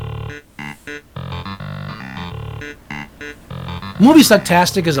Movie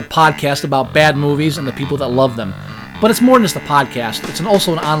Sucktastic is a podcast about bad movies and the people that love them. But it's more than just a podcast, it's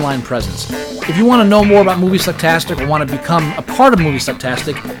also an online presence. If you want to know more about Movie Sucktastic or want to become a part of Movie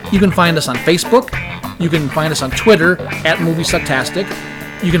Sucktastic, you can find us on Facebook, you can find us on Twitter at Movie Sucktastic,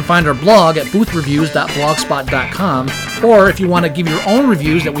 you can find our blog at boothreviews.blogspot.com, or if you want to give your own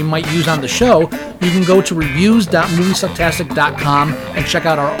reviews that we might use on the show, you can go to reviews.moviesucktastic.com and check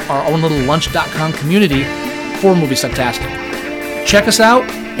out our own little lunch.com community for Movie Sucktastic. Check us out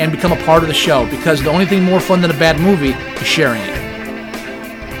and become a part of the show, because the only thing more fun than a bad movie is sharing it.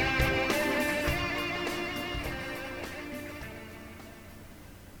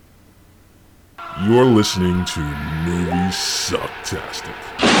 You're listening to Movie Sucktastic.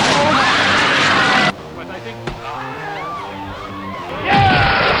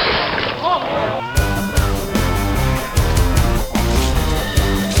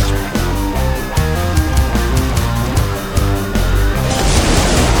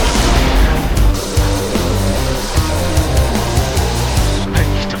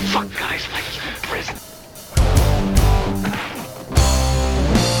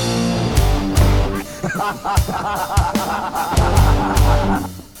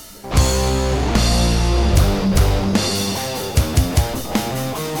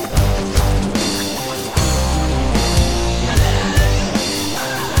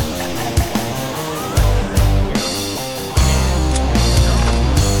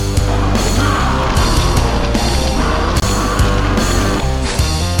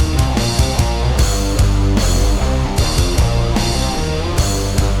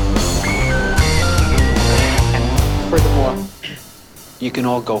 You can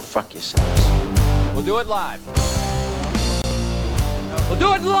all go fuck yourselves. We'll do it live. We'll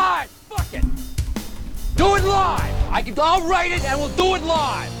do it live! Fuck it! Do it live! I'll write it and we'll do it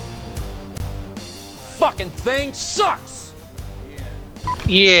live! Fucking thing sucks!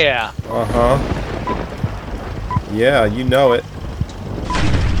 Yeah. Uh-huh. Yeah, you know it.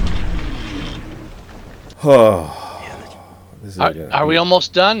 Are we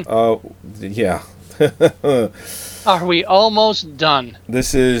almost done? Oh, yeah. Are we almost done?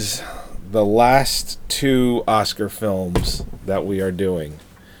 This is the last 2 Oscar films that we are doing.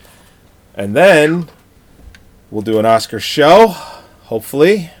 And then we'll do an Oscar show,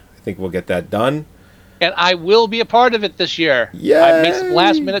 hopefully. I think we'll get that done. And I will be a part of it this year. Yay! I made some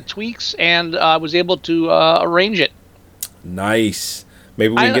last-minute tweaks and was able to arrange it. Nice.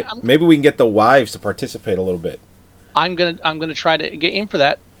 Maybe we can get the wives to participate a little bit. I'm gonna try to get in for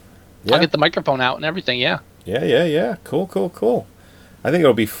that. Yeah. I'll get the microphone out and everything. Yeah. Yeah. Cool. I think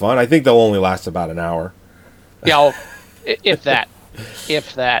it'll be fun. I think they'll only last about an hour. Yeah, if that. Yeah,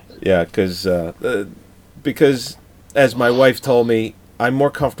 because as my wife told me, I'm more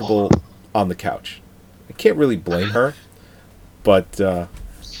comfortable on the couch. I can't really blame her, but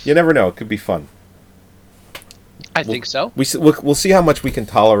you never know. It could be fun. I think so. We'll see how much we can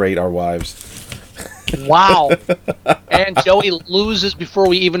tolerate our wives. Wow. And Joey loses before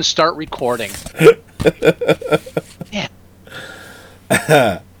we even start recording. Yeah.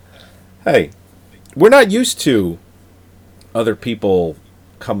 Hey, we're not used to other people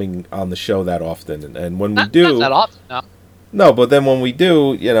coming on the show that often, and when we do, not that often. No. No, but then when we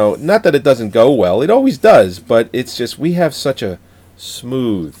do, not that it doesn't go well, it always does, but it's just we have such a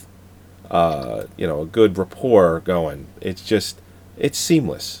smooth, a good rapport going. It's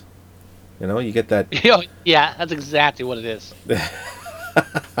seamless. You get that. Yeah, that's exactly what it is.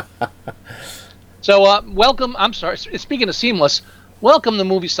 So, welcome. I'm sorry. Speaking of seamless, welcome to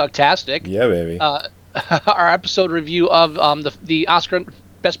Movie Sucktastic. Yeah, baby. Our episode review of the Oscar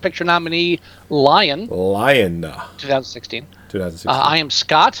Best Picture nominee, Lion. 2016. I am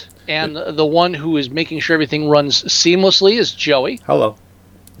Scott, and the one who is making sure everything runs seamlessly is Joey. Hello.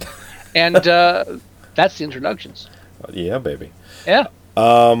 And that's the introductions. Yeah, baby. Yeah.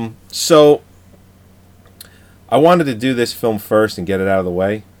 So I wanted to do this film first and get it out of the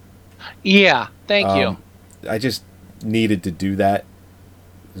way. Yeah, thank you. I just needed to do that.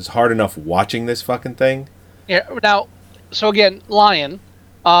 It's hard enough watching this fucking thing. Yeah. Now, so again, Lion.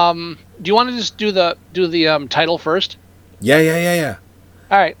 Do you want to just do the title first? Yeah.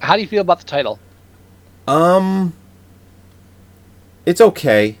 All right. How do you feel about the title? It's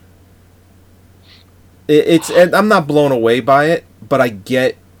okay. And I'm not blown away by it, but I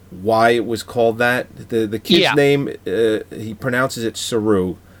get why it was called that. The kid's name, he pronounces it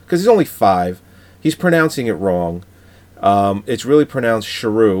Saru, because he's only 5. He's pronouncing it wrong. It's really pronounced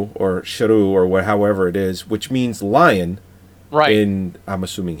Sharu or however it is, which means lion. Right. In, I'm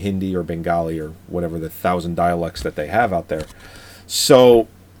assuming, Hindi or Bengali or whatever the 1,000 dialects that they have out there. So,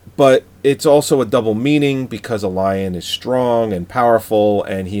 but it's also a double meaning because a lion is strong and powerful,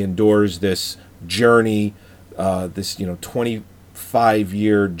 and he endures this journey, this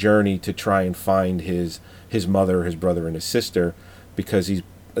 25-year journey to try and find his mother, his brother, and his sister, because he's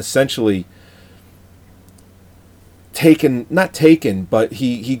essentially not taken, but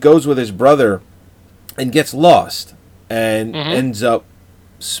he goes with his brother and gets lost and ends up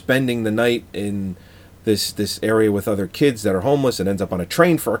spending the night in this area with other kids that are homeless, and ends up on a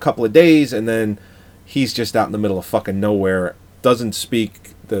train for a couple of days, and then he's just out in the middle of fucking nowhere, doesn't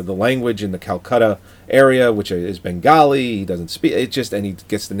speak the language in the Calcutta area, which is Bengali. He doesn't speak it, just, and he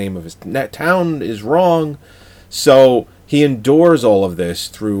gets the name of his town is wrong. So he endures all of this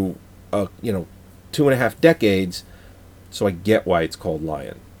through 2.5 decades. So I get why it's called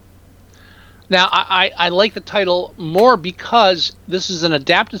Lion. Now, I like the title more because this is an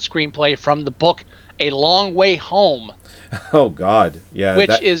adapted screenplay from the book A Long Way Home. Oh, God. Yeah.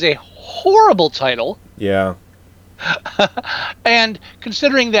 Which is a horrible title. Yeah. And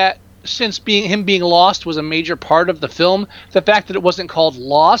considering that since him being lost was a major part of the film, the fact that it wasn't called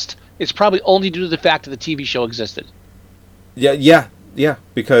Lost is probably only due to the fact that the TV show existed. Yeah,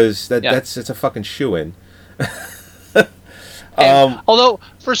 because it's a fucking shoo-in. Although,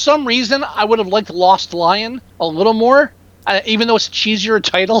 for some reason, I would have liked Lost Lion a little more, even though it's a cheesier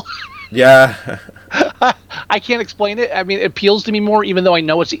title. Yeah. I can't explain it. I mean, it appeals to me more, even though I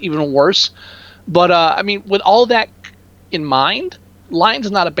know it's even worse. But, I mean, with all that in mind,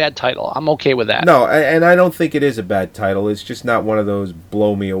 Lion's not a bad title. I'm okay with that. No, and I don't think it is a bad title. It's just not one of those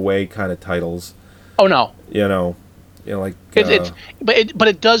blow-me-away kind of titles. Oh, no. Like... But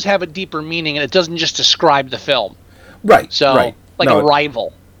it does have a deeper meaning, and it doesn't just describe the film. Right. So, right. like a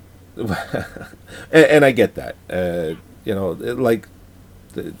rival. And I get that.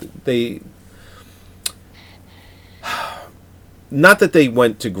 They... Not that they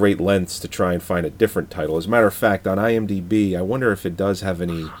went to great lengths to try and find a different title. As a matter of fact, on IMDb, I wonder if it does have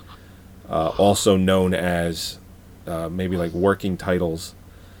any also known as maybe like working titles.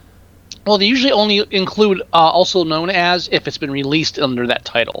 Well, they usually only include also known as if it's been released under that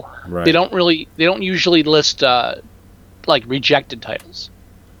title. Right. They don't usually list like rejected titles.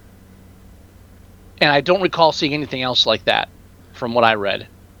 And I don't recall seeing anything else like that from what I read.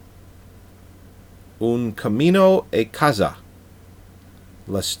 Un camino a casa.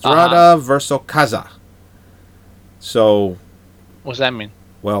 La strada verso casa. So... What does that mean?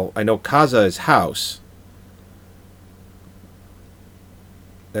 Well, I know casa is house.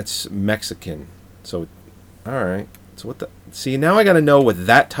 That's Mexican. So, all right. So what the... See, now I got to know what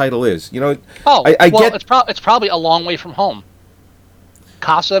that title is. I get... It's probably A Long Way from Home.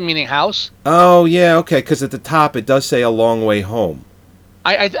 Casa meaning house. Oh, yeah, okay. Because at the top it does say A Long Way Home.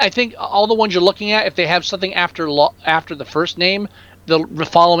 I think all the ones you're looking at, if they have something after the first name, the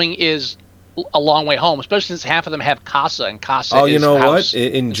following is A Long Way Home, especially since half of them have casa, and casa is you know house what?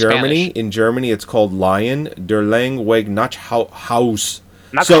 In Germany, it's called Lion, der Lang Weg nach Haus.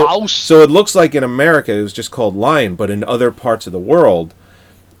 So it looks like in America it was just called Lion, but in other parts of the world,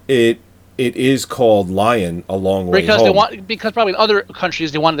 it is called Lion, A Long Way Home. Because probably in other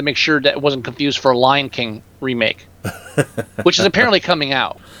countries they wanted to make sure that it wasn't confused for a Lion King remake, which is apparently coming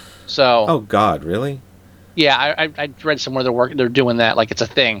out. So. Oh God, really? Yeah, I read somewhere they're doing that, like it's a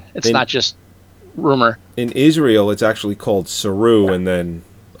thing. It's not just rumor. In Israel, it's actually called Saru, and then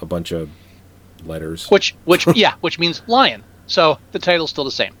a bunch of letters. Which means lion. So the title's still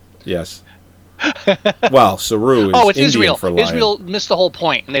the same. Yes. Well, Saru is it's Indian Israel. for lion. Israel missed the whole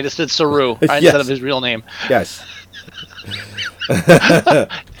point, and they just did Saru instead of his real name. Yes.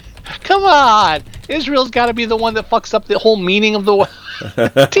 Come on, Israel's got to be the one that fucks up the whole meaning of the.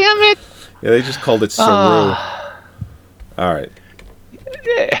 Damn it! Yeah, they just called it Saru. All right.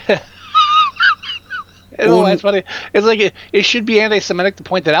 It's funny. It's like it should be anti-Semitic to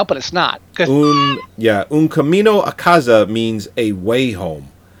point that out, but it's not. Un camino a casa means a way home.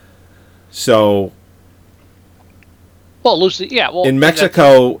 So. Well, loosely, yeah. Well, in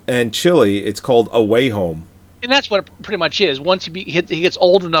Mexico and Chile, it's called a way home. And that's what it pretty much is. Once he gets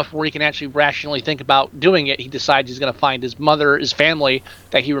old enough where he can actually rationally think about doing it, he decides he's going to find his mother, his family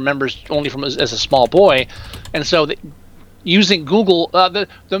that he remembers only from as a small boy. And so using Google, the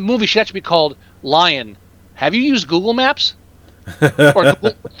movie should actually be called Lion. Have you used Google Maps? Or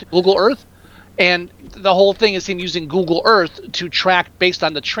Google Earth? And the whole thing is him using Google Earth to track based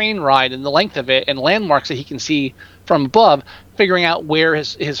on the train ride and the length of it and landmarks that he can see from above, figuring out where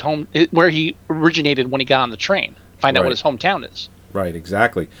his home, where he originated when he got on the train. Find out what his hometown is. Right,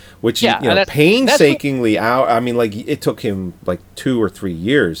 exactly. Which painstakingly out. I mean, like it took him like 2 or 3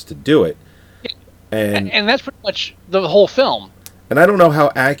 years to do it, and that's pretty much the whole film. and I don't know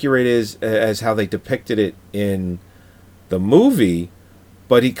how accurate it is as how they depicted it in the movie,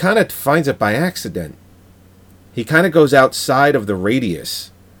 but he kind of finds it by accident. He kind of goes outside of the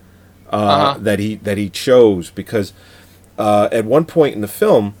radius that he chose, because at one point in the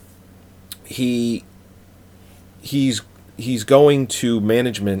film, he's going to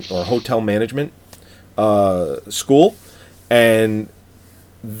management or hotel management school, and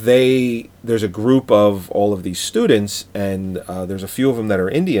there's a group of all of these students, and there's a few of them that are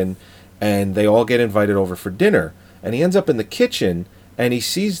Indian, and they all get invited over for dinner. And he ends up in the kitchen, and he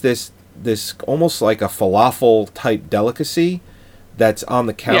sees this almost like a falafel type delicacy that's on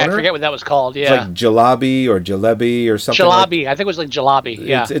the counter. Yeah, I forget what that was called. Yeah, it's like jalebi or jalebi or something. Jalebi, I think it was like jalebi.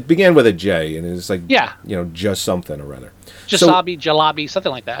 Yeah, it began with a J, and it's like, yeah, just something or other. Jasabi, jalebi,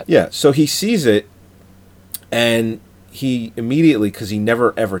 something like that. Yeah, so he sees it, and he immediately, because he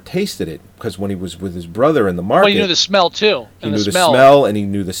never ever tasted it, because when he was with his brother in the market, well, he knew the smell too. He knew the smell, and he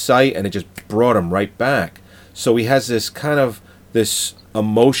knew the sight, and it just brought him right back. So he has this kind of this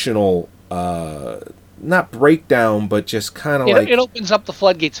emotional, not breakdown, but just kind of like it opens up the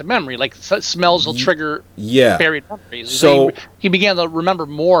floodgates of memory. Like smells will trigger buried memories. So he began to remember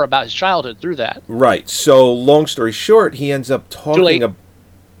more about his childhood through that. Right. So long story short, he ends up talking about.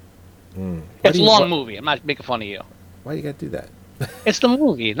 It's a long movie. I'm not making fun of you. Why do you got to do that? It's the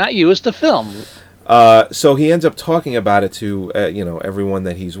movie, not you. It's the film. So he ends up talking about it to everyone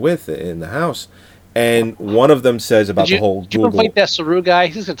that he's with in the house, and one of them says about the whole Google. Did you ever fight that Saru guy?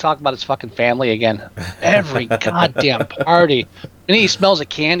 He's gonna talk about his fucking family again. Every goddamn party. And he smells a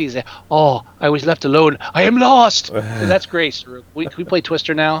candy. He's like, "Oh, I was left alone. I am lost." That's great, Saru. Can we play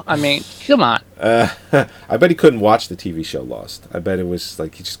Twister now? I mean, come on. I bet he couldn't watch the TV show Lost. I bet it was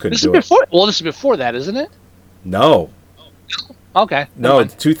like he just couldn't do it. Well, this is before that, isn't it? No. Okay. No,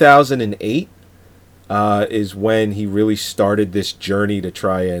 it's 2008 is when he really started this journey to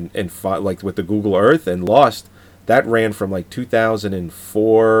try and fight, like with the Google Earth, and Lost. That ran from like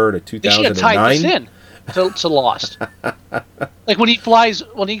 2004 to 2009. They should have tied this in to Lost. Like when he flies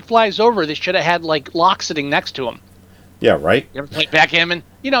over, they should have had like Locke sitting next to him. Yeah, right. You ever play backgammon?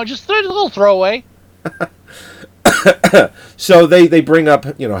 Just throw a little throwaway. So they bring up,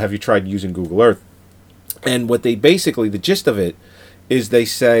 have you tried using Google Earth? And what they basically, the gist of it is they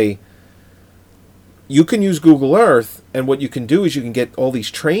say, you can use Google Earth, and what you can do is you can get all these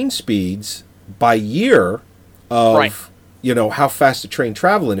train speeds by year of, how fast the train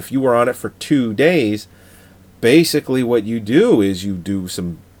travel. And if you were on it for 2 days, basically what you do is you do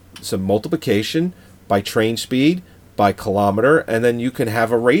some multiplication by train speed, by kilometer, and then you can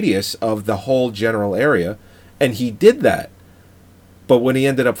have a radius of the whole general area. And he did that. But what he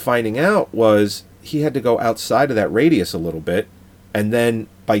ended up finding out was he had to go outside of that radius a little bit, and then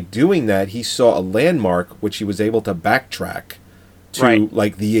by doing that, he saw a landmark which he was able to backtrack to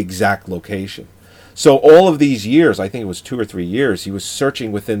like the exact location. So all of these years, I think it was 2 or 3 years, he was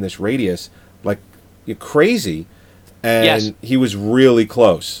searching within this radius like crazy, and he was really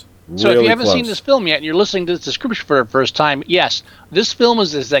close. So if you haven't seen this film yet and you're listening to this description for the first time, yes, this film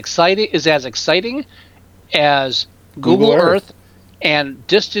is as exciting as Google Earth and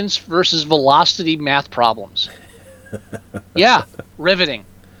distance versus velocity math problems. Yeah, riveting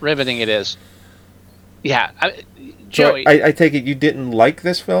it is. Yeah, Joey. So I take it you didn't like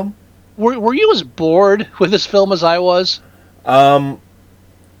this film? Were you as bored with this film as I was? I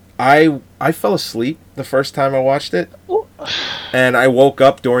fell asleep the first time I watched it, and I woke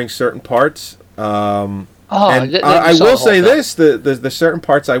up during certain parts. I will say this: the certain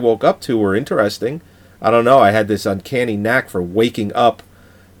parts I woke up to were interesting. I don't know. I had this uncanny knack for waking up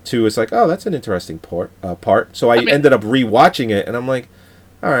to. It's like, oh, that's an interesting part. So I ended up rewatching it, and I'm like,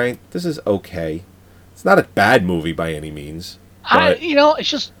 all right, this is okay. It's not a bad movie by any means. It's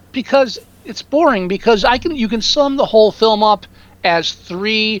just because it's boring. Because you can sum the whole film up as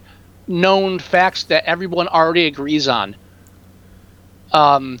 3 known facts that everyone already agrees on.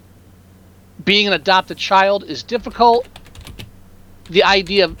 Being an adopted child is difficult. The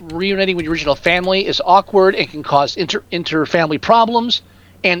idea of reuniting with your original family is awkward and can cause inter-family problems.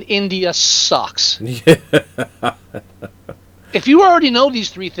 And India sucks. If you already know these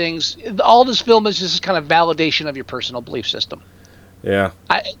 3 things, all this film is just kind of validation of your personal belief system. Yeah.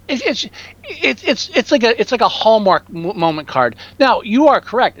 It's like a Hallmark moment card. Now, you are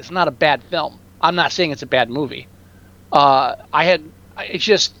correct. It's not a bad film. I'm not saying it's a bad movie.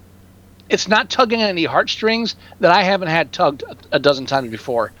 It's not tugging on any heartstrings that I haven't had tugged a dozen times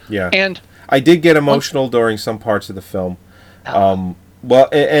before. Yeah. And I did get emotional during some parts of the film. Well,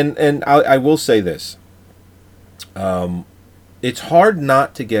 and I will say this. It's hard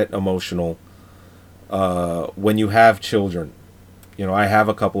not to get emotional when you have children. You know, I have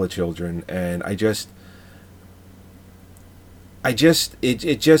a couple of children, and it just,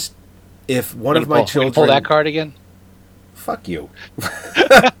 if one of my children pull that card again. Fuck you.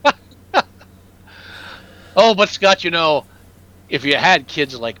 Oh, but Scott, you know, if you had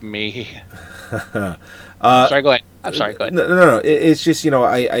kids like me. Sorry, go ahead. I'm sorry, go ahead. No. It's just, you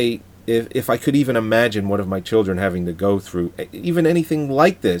know, if I could even imagine one of my children having to go through even anything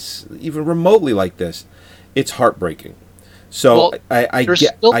like this, even remotely like this, it's heartbreaking. So well, I there's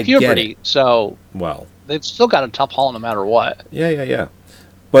get, still I puberty, get it. so well, they've still got a tough haul no matter what. Yeah.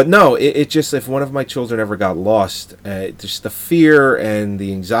 But no, it just, if one of my children ever got lost, just the fear and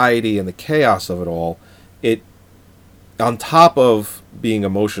the anxiety and the chaos of it all, it, on top of being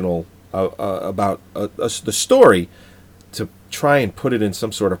emotional about the story, to try and put it in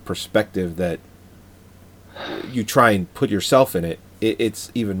some sort of perspective that you try and put yourself in it,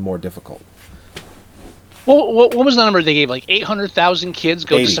 it's even more difficult. Well, what was the number they gave? Like 800,000 kids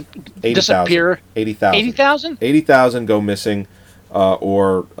go disappear? 80,000. 80,000? 80,000 go missing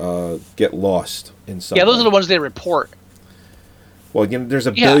or get lost in some Yeah, those way. are the ones they report. Well, you know, there's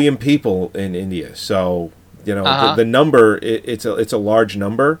a billion people in India, so you know the number. It's a large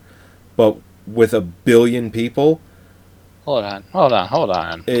number, but with a billion people, Hold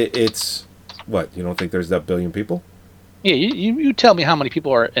on. It's what, you don't think there's that billion people? Yeah, you tell me how many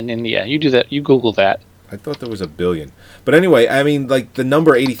people are in India. You do that. You Google that. I thought there was a billion, but anyway, I mean, like the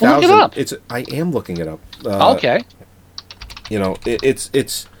number 80,000. Look it up. I am looking it up. Okay. You know,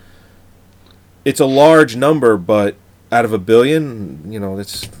 it's a large number, but out of a billion, you know,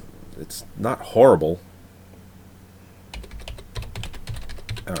 it's not horrible.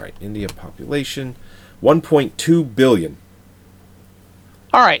 All right, India population, 1.2 billion.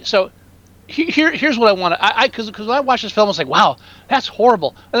 All right, so here's what I want to. Because when I watched this film, I was like, wow, that's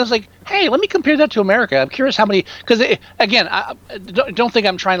horrible. And I was like, hey, let me compare that to America. I'm curious how many. Because again, I don't think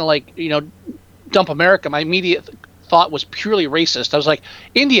I'm trying to, like, you know, dump America. My immediate thought was purely racist. I was like,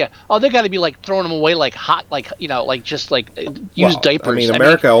 India, oh, they got to be like throwing them away like hot, like, you know, like just like use diapers. I mean,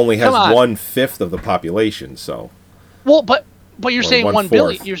 America only has 1/5 of the population, so. Well, but you're saying 1/4. 1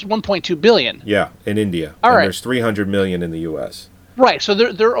 billion. You're 1.2 billion. Yeah, in India. All right. There's 300 million in the U.S. Right, so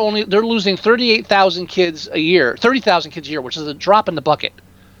they're losing 38,000 kids a year, 30,000 kids a year, which is a drop in the bucket.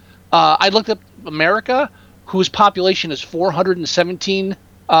 I looked up America, whose population is 417.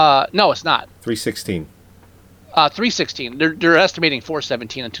 No, it's not. 316. 316. They're estimating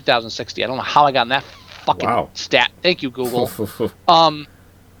 417 in 2060. I don't know how I got in that fucking stat. Thank you, Google.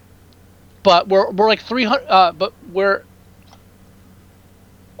 But we're like 300. But we're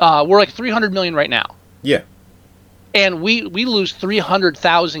like 300 million right now. Yeah. And we lose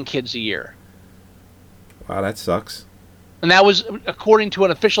 300,000 kids a year. Wow, that sucks. And that was according to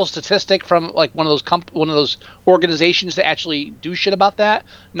an official statistic from like one of those organizations that actually do shit about that,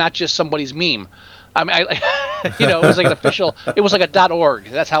 not just somebody's meme. I mean, you know, it was like an official. It was like a .org.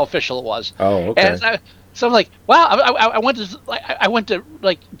 That's how official it was. Oh, okay. And so I'm like, wow. I went to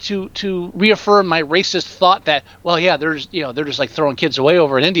like to reaffirm my racist thought that, well, yeah, they're just like throwing kids away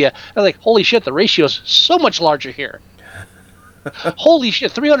over in India. And I'm like, holy shit, the ratio is so much larger here. Holy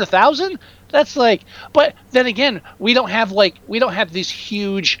shit, 300,000? That's like. But then again, we don't have these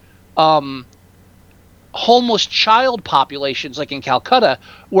huge homeless child populations like in Calcutta,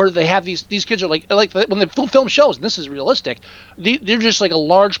 where they have these kids are like when the film shows, and this is realistic, they're just like a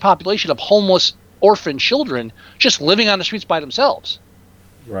large population of homeless orphan children just living on the streets by themselves.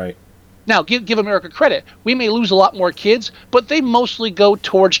 Right. Now, give America credit. We may lose a lot more kids, but they mostly go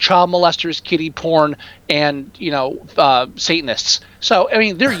towards child molesters, kiddie porn, and, you know, Satanists. So, I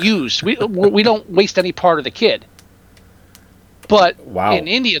mean, they're used. We don't waste any part of the kid. But in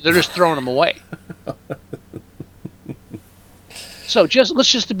India, they're just throwing them away. So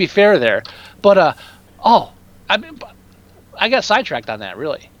let's just to be fair there. But I mean, I got sidetracked on that,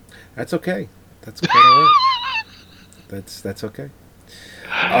 really. That's okay. That's quite all right. That's okay.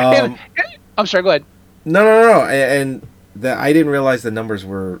 I'm sorry. Go ahead. No. And I didn't realize the numbers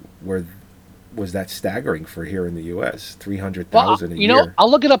was that staggering for here in the U.S. 300,000 a year. You know,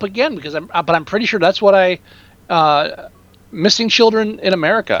 I'll look it up again because I'm pretty sure that's what missing children in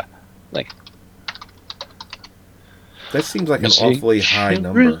America, like. That seems like an awfully high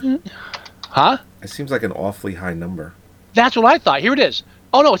number. Huh? It seems like an awfully high number. That's what I thought. Here it is.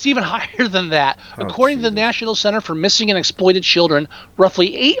 Oh, no, it's even higher than that. According to the National Center for Missing and Exploited Children,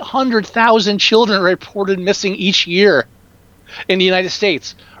 roughly 800,000 children are reported missing each year in the United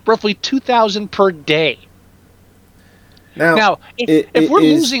States. Roughly 2,000 per day. Now if we're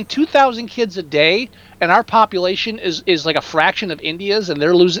losing 2,000 kids a day, and our population is like a fraction of India's, and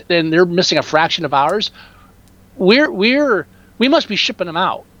they're missing a fraction of ours, we're we must be shipping them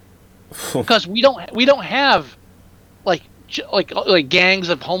out because we don't have like gangs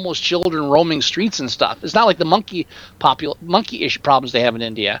of homeless children roaming streets and stuff. It's not like the monkey issue problems they have in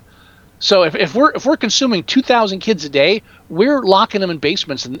India. So if we're consuming 2,000 kids a day, we're locking them in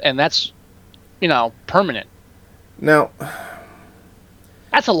basements, and that's, permanent. Now,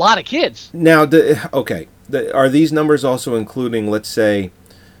 that's a lot of kids. Now, are these numbers also including, let's say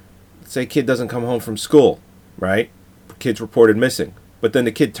a kid doesn't come home from school, right? Kid's reported missing, but then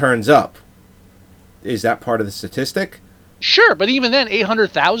the kid turns up. Is that part of the statistic? Sure, but even then,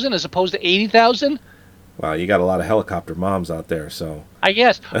 800,000 as opposed to 80,000. Wow, you got a lot of helicopter moms out there, so. I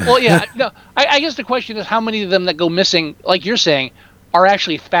guess. Well, yeah. No, I guess the question is how many of them that go missing, like you're saying, are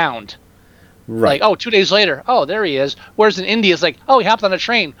actually found. Right. Like, 2 days later, there he is. Whereas in India, it's like, he hopped on a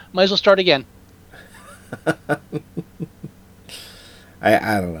train. Might as well start again. I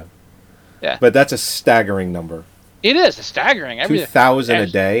don't know. Yeah. But that's a staggering number. It is. It's staggering. 2,000 a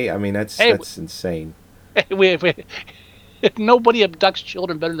day? I mean, that's insane. Nobody abducts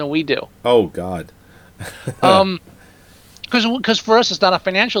children better than we do. Oh, God. Because for us, it's not a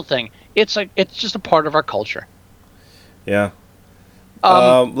financial thing. It's just a part of our culture. Yeah.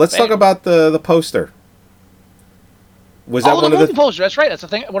 Let's talk about the poster. Was that one of the movie poster? That's right. That's the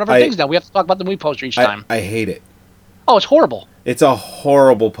thing. One of our things now. We have to talk about the movie poster each time. I hate it. Oh, it's horrible. It's a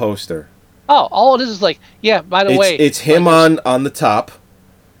horrible poster. Oh, all it is like, by the way, it's him on the top.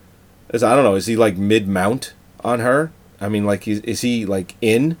 I don't know. Is he like mid mount on her? I mean, like, is he like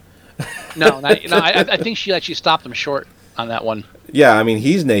in? No. I think she actually stopped him short on that one. Yeah, I mean,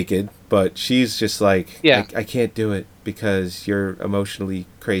 he's naked, but she's just like, yeah. I can't do it because you're emotionally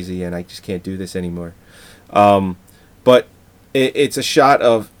crazy, and I just can't do this anymore. But it's a shot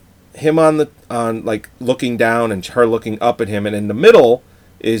of him on like looking down and her looking up at him, and in the middle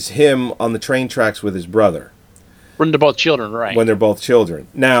is him on the train tracks with his brother. When they're both children, right? When they're both children.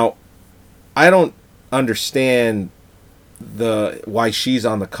 Now, I don't understand why she's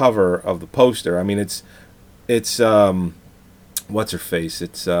on the cover of the poster. I mean, it's what's her face?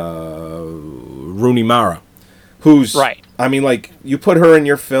 It's Rooney Mara, who's right. I mean, like, you put her in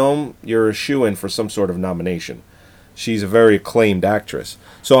your film, you're a shoo-in for some sort of nomination. She's a very acclaimed actress,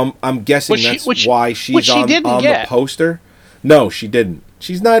 so I'm guessing that's why she's on the poster. No, she didn't.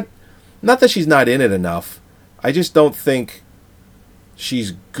 She's not that she's not in it enough. I just don't think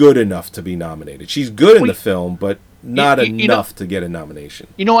she's good enough to be nominated. She's good in the film, but not enough to get a nomination.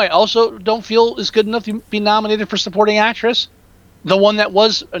 I also don't feel is good enough to be nominated for supporting actress. The one that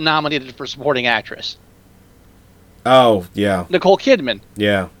was nominated for supporting actress. Oh, yeah. Nicole Kidman.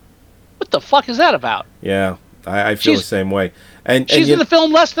 Yeah. What the fuck is that about? Yeah, I feel the same way. And she's in the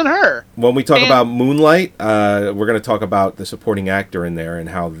film less than her. When we talk about Moonlight, we're going to talk about the supporting actor in there and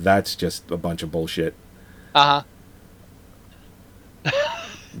how that's just a bunch of bullshit. Uh-huh.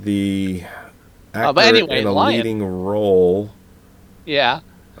 The actor in a leading role. Yeah.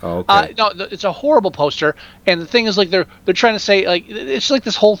 Oh, okay. No, it's a horrible poster, and the thing is, like, they're trying to say, like, it's like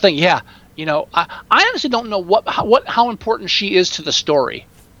this whole thing. Yeah, I honestly don't know how important she is to the story,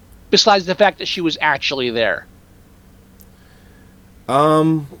 besides the fact that she was actually there.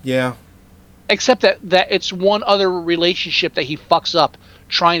 Yeah. Except that it's one other relationship that he fucks up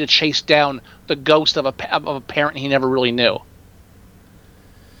trying to chase down the ghost of a parent he never really knew.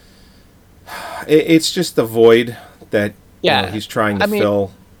 It's just the void that he's trying to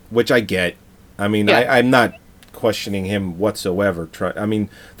fill, which I get. I mean, I'm not questioning him whatsoever. I mean,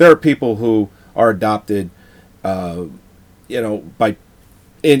 there are people who are adopted,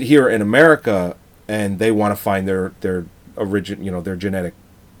 here in America, and they want to find their origin, their genetic,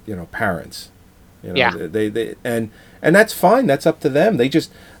 parents. They and that's fine. That's up to them. They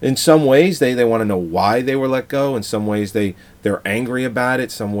just, in some ways, they want to know why they were let go. In some ways, they're angry about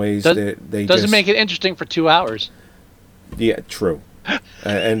it. Some ways they doesn't make it interesting for 2 hours. Yeah, true.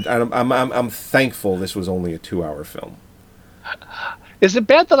 and I'm thankful this was only a 2-hour film. Is it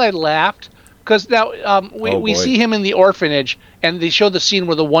bad that I laughed? Because now we see him in the orphanage, and they show the scene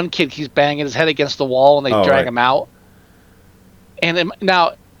where the one kid keeps banging his head against the wall, and they drag him out. And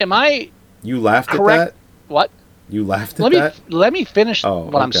am I? You laughed correct? At that? What? You laughed at that? Let me finish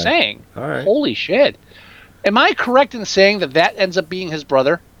what I'm saying. All right. Holy shit! Am I correct in saying that ends up being his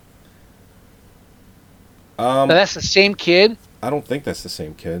brother? That's the same kid. I don't think that's the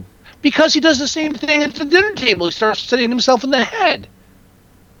same kid. Because he does the same thing at the dinner table. He starts hitting himself in the head.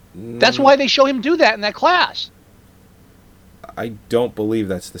 That's why they show him do that in that class. I don't believe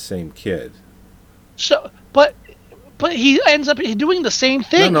that's the same kid. So, but he ends up doing the same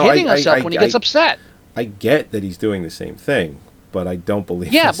thing, hitting himself when he gets upset. I get that he's doing the same thing, but I don't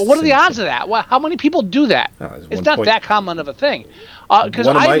believe. Yeah, that's but what are the same odds thing. of that? Well, how many people do that? there's It's one not point- that common of a thing. Because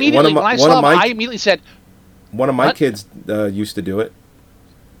One of I my- immediately, one of when I my- one saw of him, my- I immediately said, One of my What? kids used to do it.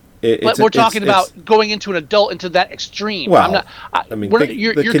 we're talking about going into an adult into that extreme. Well, I'm not, I mean,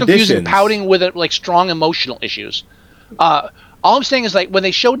 you're the confusing conditions. pouting with it, like strong emotional issues. All I'm saying is, like, when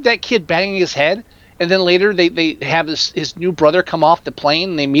they showed that kid banging his head, and then later they have his new brother come off the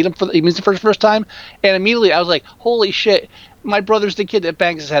plane, and he meets him for the first time, and immediately I was like, holy shit, my brother's the kid that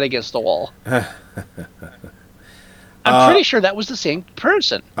bangs his head against the wall. I'm pretty sure that was the same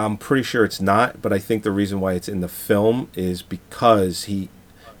person. I'm pretty sure it's not, but I think the reason why it's in the film is because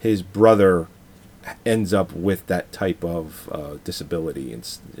his brother ends up with that type of disability, and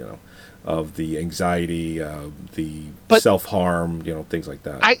of the anxiety, the self-harm, things like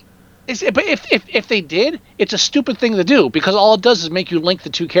that. But if they did, it's a stupid thing to do, because all it does is make you link the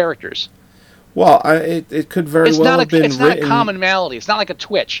two characters. Well, it could very well have been it's written. not a commonality. It's not like a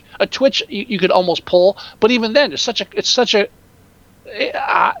Twitch. A Twitch you could almost pull, but even then, it's such a.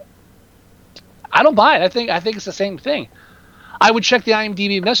 I don't buy it. I think it's the same thing. I would check the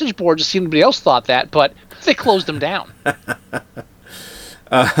IMDb message board to see if anybody else thought that, but they closed them down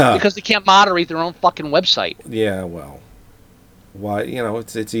because they can't moderate their own fucking website. Yeah, well, why?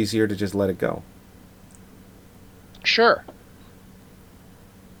 It's easier to just let it go. Sure.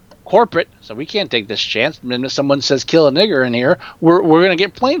 Corporate, so we can't take this chance. And if someone says kill a nigger in here, we're gonna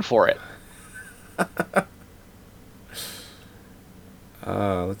get blamed for it.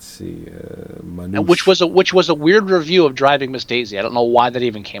 Let's see, And which was a weird review of Driving Miss Daisy. I don't know why that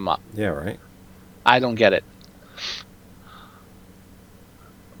even came up. Yeah, right. I don't get it.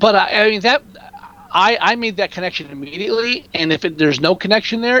 But I mean that I made that connection immediately, and if there's no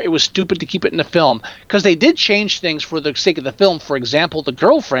connection there, it was stupid to keep it in the film, because they did change things for the sake of the film. For example, the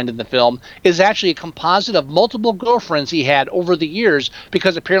girlfriend in the film is actually a composite of multiple girlfriends he had over the years,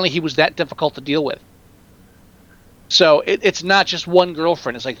 because apparently he was that difficult to deal with. So it's not just one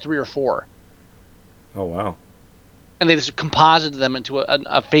girlfriend; it's like 3 or 4. Oh wow! And they just composited them into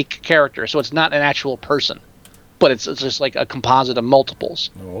a fake character, so it's not an actual person, but it's just like a composite of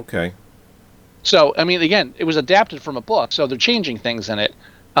multiples. Oh, okay. So, I mean, again, it was adapted from a book, so they're changing things in it.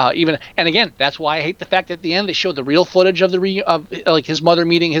 And again, that's why I hate the fact that at the end they showed the real footage of like his mother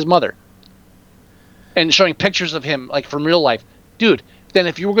meeting his mother, and showing pictures of him like from real life. Dude, then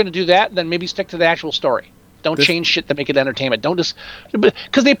if you were going to do that, then maybe stick to the actual story. Don't change shit to make it entertainment. Don't just,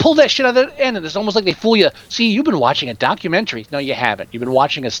 because they pull that shit out of the end, and it's almost like they fool you. See, you've been watching a documentary. No, you haven't. You've been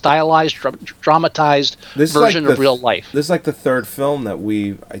watching a stylized, dramatized version of real life. This is like the third film that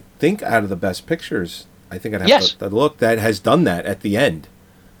I think, out of the Best Pictures, I think I'd have Yes. to look, that has done that at the end.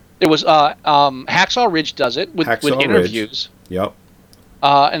 It was Hacksaw Ridge does it with Hacksaw interviews. Ridge. Yep.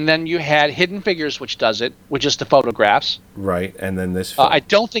 And then you had Hidden Figures, which does it with just the photographs. Right, and then this film. I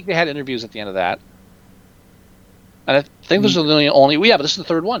don't think they had interviews at the end of that. And I think this is the only. Yeah, but this is the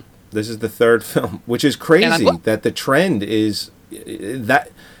third one. This is the third film, which is crazy that the trend is that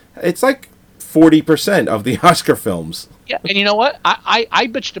it's like 40% of the Oscar films. Yeah, and you know what? I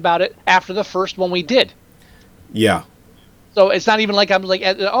bitched about it after the first one we did. Yeah. So it's not even like I'm like,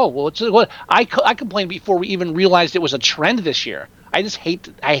 oh, well, what I complained before we even realized it was a trend this year. I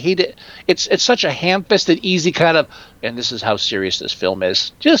hate it. It's such a ham-fisted, easy kind of, and this is how serious this film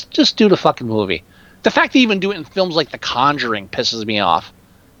is. Just do the fucking movie. The fact they even do it in films like The Conjuring pisses me off.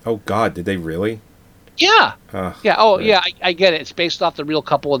 Oh God, did they really? Yeah. Yeah. Oh, right. yeah. I get it. It's based off the real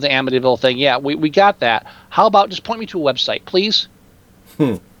couple of the Amityville thing. Yeah, we got that. How about just point me to a website, please?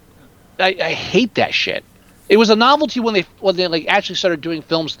 I hate that shit. It was a novelty when they like actually started doing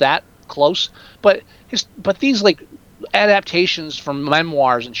films that close, but these like adaptations from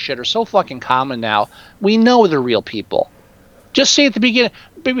memoirs and shit are so fucking common now. We know they're real people. Just say at the beginning,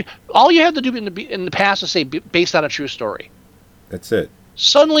 baby. All you have to do in the past is say based on a true story. That's it.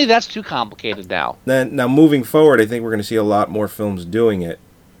 Suddenly, that's too complicated now. Now moving forward, I think we're going to see a lot more films doing it,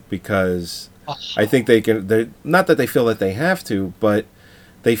 because I think they can. They're not that they feel that they have to, but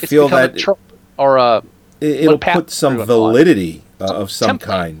they feel that it'll put some validity of some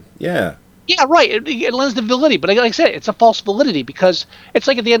kind. Yeah. Yeah, right. It lends the validity, but like I said, it's a false validity, because it's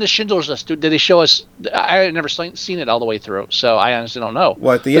like at the end of Schindler's List. Did they show us? I've never seen it all the way through, so I honestly don't know.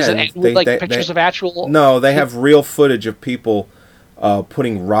 Well, at the end, with pictures of actual. No, they have real footage of people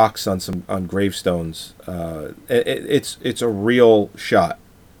putting rocks on gravestones. It's a real shot.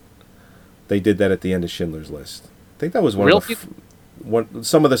 They did that at the end of Schindler's List. I think that was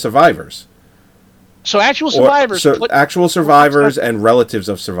some of the survivors. So actual survivors. Actual survivors and relatives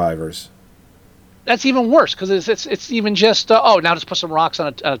of survivors. That's even worse, because it's even just now just put some rocks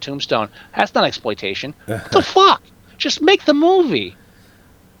on a tombstone. That's not exploitation. What the fuck? Just make the movie.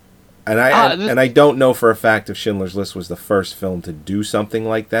 And I don't know for a fact if Schindler's List was the first film to do something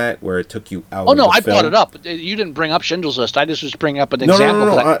like that, where it took you out. Oh no, of the I film. brought it up. You didn't bring up Schindler's List. I just was bringing up an No.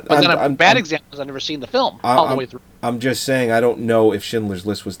 example. But then a I'm- bad example is I've never seen the film all the way through. I'm just saying I don't know if Schindler's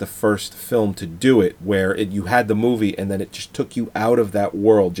List was the first film to do it, where you had the movie and then it just took you out of that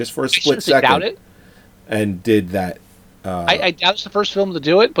world just for a split I doubt second, it. and did that. I doubt it's the first film to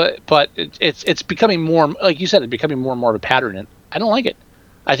do it, but it's becoming more, like you said, it's becoming more and more of a pattern. And I don't like it.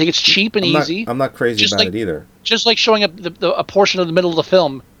 I think it's cheap and easy. I'm not crazy Just about like- it either. Just like showing up a portion of the middle of the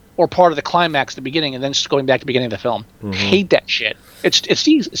film or part of the climax at the beginning, and then just going back to the beginning of the film. Mm-hmm. Hate that shit. It's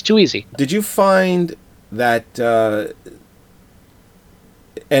easy. It's too easy. Did you find that? And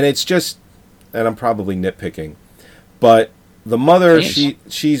it's just, and I'm probably nitpicking, but the mother, Yes.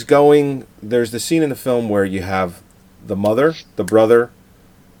 she's going. There's the scene in the film where you have the mother, the brother,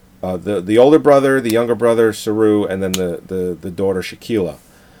 the older brother, the younger brother, Saru, and then the daughter, Shaquilla.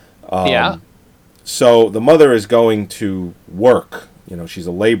 Yeah. So the mother is going to work. She's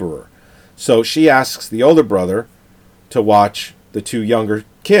a laborer. So she asks the older brother to watch the two younger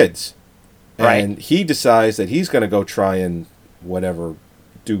kids. Right. And he decides that he's going to go try and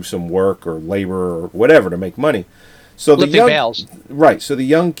do some work or labor or whatever to make money. So Lifting bales. Right. So the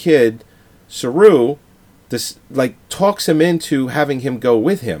young kid, Saru, talks him into having him go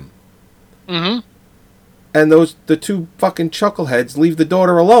with him. Mm-hmm. And the two fucking chuckleheads leave the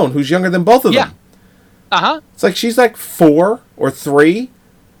daughter alone, who's younger than both of them. Uh-huh. It's like she's like 4 or 3.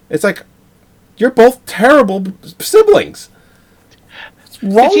 It's like, you're both terrible siblings. What's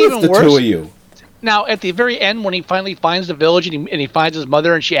wrong It's with even the worse. two of you? Now, at the very end, when he finally finds the village and he finds his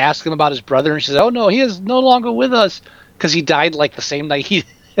mother and she asks him about his brother and she says, "Oh no, he is no longer with us," because he died like the same night he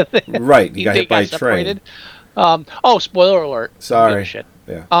Right, he got hit by a train. separated. Spoiler alert. Sorry. Give a shit.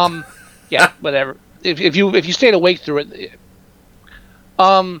 Yeah. Yeah, whatever. If you stayed awake through it.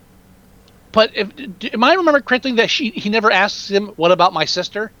 But am I remember correctly that he never asks him, "What about my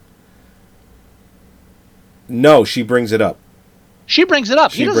sister?" No, she brings it up. She brings it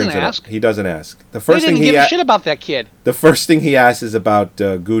up. She He doesn't brings it ask. up. He doesn't ask. The He first didn't thing give a shit about that kid. the first thing he asks is about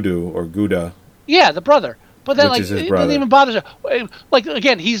Gudu or Gouda. Yeah, the brother. But then, Which is his it brother. doesn't even bother. Like,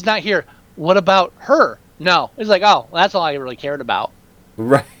 again, he's not here. What about her? No. It's like, oh, that's all I really cared about.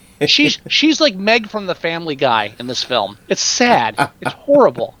 Right. She's like Meg from The Family Guy in this film. It's sad. It's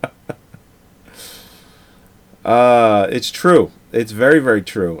horrible. It's true. It's very, very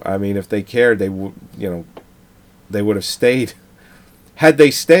true. I mean, if they cared, they would, they would have stayed. Had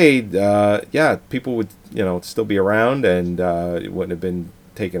they stayed, people would, still be around, and it wouldn't have been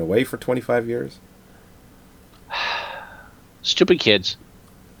taken away for 25 years. Stupid kids.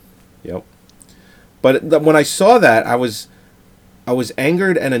 Yep. But when I saw that, I was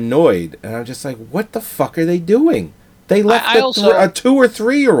angered and annoyed, and I'm just like, what the fuck are they doing? They left a 2 or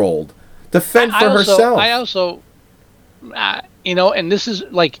 3 year old to fend for herself. I also, and this is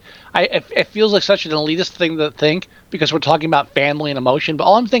like, it feels like such an elitist thing to think because we're talking about family and emotion. But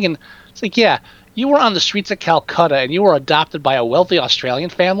all I'm thinking, it's like, yeah, you were on the streets of Calcutta and you were adopted by a wealthy Australian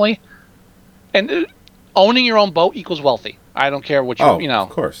family, and owning your own boat equals wealthy. I don't care what of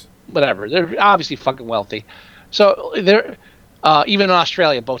course, whatever. They're obviously fucking wealthy. So they're even in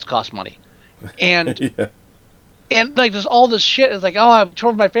Australia, boats cost money, and. yeah. And like there's all this shit. It's like, oh, I'm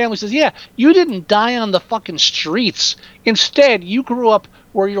torn from my family. Says, yeah, you didn't die on the fucking streets. Instead, you grew up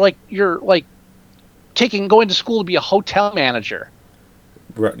where you're like going to school to be a hotel manager.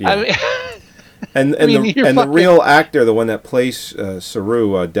 Right, yeah. I mean, and the real actor, the one that plays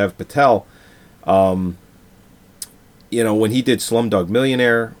Saru, Dev Patel, when he did Slumdog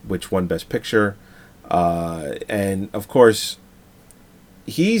Millionaire, which won Best Picture, and of course,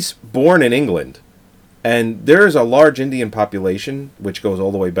 he's born in England. And there's a large Indian population, which goes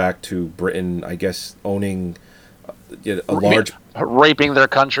all the way back to Britain, I guess, owning a large... Raping their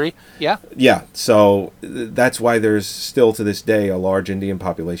country, yeah? Yeah, so that's why there's still to this day a large Indian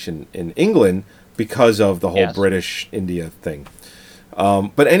population in England because of the whole British India thing.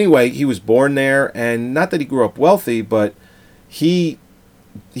 But anyway, he was born there, and not that he grew up wealthy, but he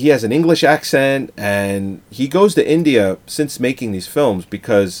has an English accent, and he goes to India since making these films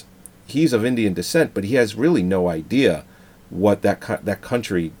because... he's of Indian descent, but he has really no idea what that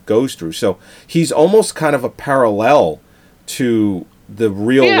country goes through. So he's almost kind of a parallel to the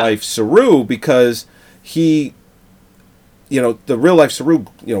real life Saru because he, the real life Saru,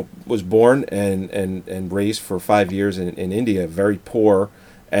 was born and raised for 5 years in India, very poor,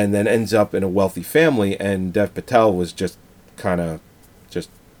 and then ends up in a wealthy family. And Dev Patel was just kind of just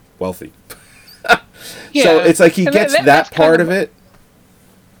wealthy. So it's like he gets that part of it.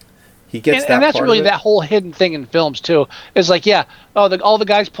 He gets that and that's part really of it? that whole hidden thing in films too. Is like, yeah, all the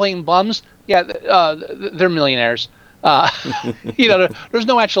guys playing bums, yeah, they're millionaires. There's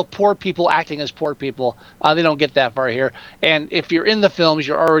no actual poor people acting as poor people. They don't get that far here. And if you're in the films,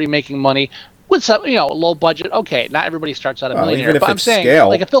 you're already making money with some, low budget. Okay, not everybody starts out a millionaire, even if but I'm it's saying scale.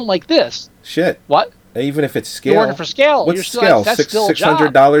 like a film like this. Shit. What? Even if it's scale. You're working for scale. What's You're still, scale? that's still a job.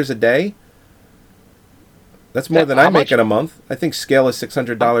 $600 a day? That's more than I how make much? in a month. I think scale is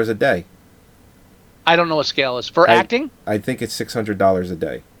 $600 a day. I don't know what scale is for acting. I think it's $600 a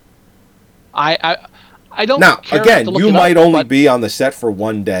day. I don't. Now, care again, to look you it might up, only but be on the set for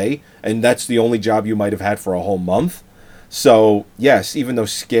one day, and that's the only job you might have had for a whole month. So, yes, even though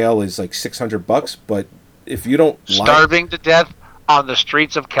scale is like $600, but if you don't starving to death on the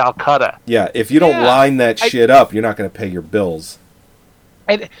streets of Calcutta. if you don't line that shit up, you're not going to pay your bills.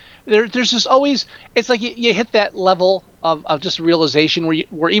 And there's just always, it's like you hit that level of just realization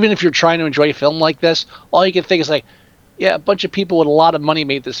where even if you're trying to enjoy a film like this, all you can think is like, yeah, a bunch of people with a lot of money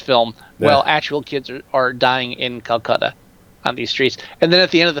made this film. Yeah. Well, actual kids are dying in Calcutta on these streets. And then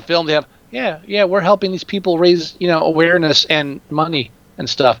at the end of the film, they have, we're helping these people raise, awareness and money and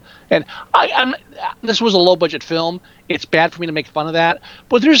stuff. And this was a low budget film. It's bad for me to make fun of that.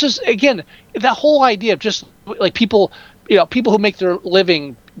 But there's this, again, that whole idea of just like people who make their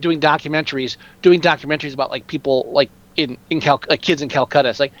living doing documentaries about like people like like kids in Calcutta.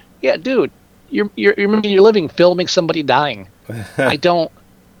 It's like, yeah, dude, you're making your living filming somebody dying. I don't.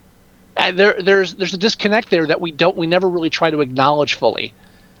 There's a disconnect there that we never really try to acknowledge fully.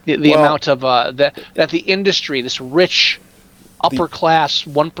 The amount of that the industry, this rich, upper class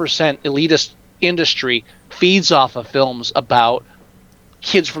 1% elitist industry, feeds off of films about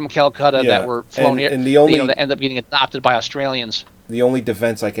kids from Calcutta that were flown here, and the only, that end up getting adopted by Australians. The only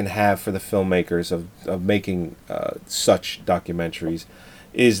defense I can have for the filmmakers of making such documentaries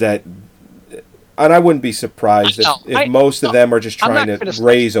is that, and I wouldn't be surprised if most of them are just trying to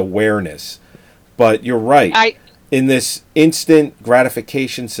raise awareness. But you're right. In this instant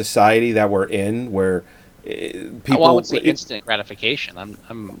gratification society that we're in, where people... I would say instant gratification.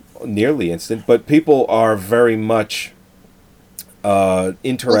 I'm nearly instant, but people are very much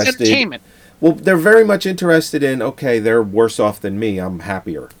interested... Well, it's entertainment. Well, they're very much interested in, okay, they're worse off than me. I'm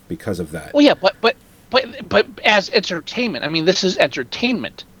happier because of that. Well, yeah, but as entertainment, I mean, this is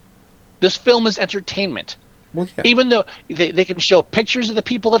entertainment. This film is entertainment. Well, yeah. Even though they can show pictures of the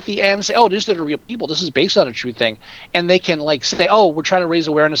people at the end and say, oh, these are real people. This is based on a true thing. And they can like say, oh, we're trying to raise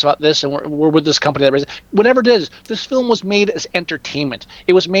awareness about this, and we're with this company that raises whatever it is. This film was made as entertainment.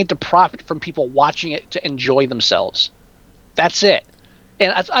 It was made to profit from people watching it to enjoy themselves. That's it.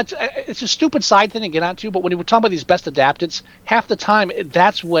 And it's a stupid side thing to get onto, but when we're talking about these best adapteds, half the time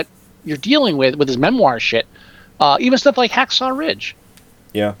that's what you're dealing with his memoir shit. Even stuff like Hacksaw Ridge.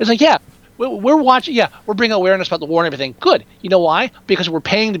 Yeah. It's like, yeah, we're watching, we're bringing awareness about the war and everything. Good. You know why? Because we're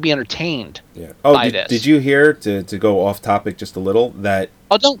paying to be entertained by this. Did you hear, to go off topic just a little, that...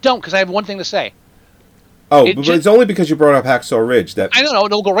 Oh, don't, because I have one thing to say. Oh, but it's only because you brought up Hacksaw Ridge that... I don't know.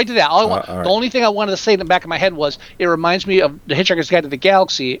 We'll go right to that. The only thing I wanted to say in the back of my head was it reminds me of The Hitchhiker's Guide to the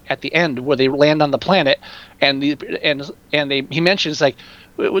Galaxy at the end where they land on the planet and he mentions like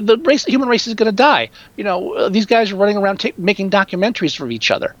the human race is going to die. These guys are running around making documentaries for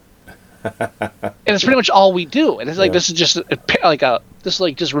each other. And it's pretty much all we do. And it's like this is just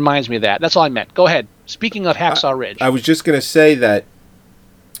just reminds me of that. That's all I meant. Go ahead. Speaking of Hacksaw Ridge. I was just going to say that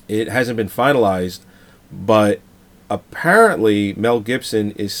it hasn't been finalized, but apparently Mel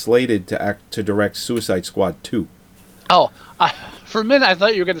Gibson is slated to direct Suicide Squad 2. Oh, for a minute I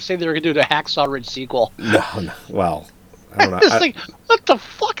thought you were going to say they were going to do the Hacksaw Ridge sequel. No. Well, I don't know. It's like, what the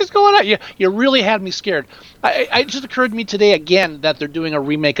fuck is going on? You really had me scared. It just occurred to me today again that they're doing a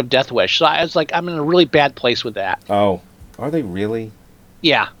remake of Death Wish. So I was like, I'm in a really bad place with that. Oh, are they really?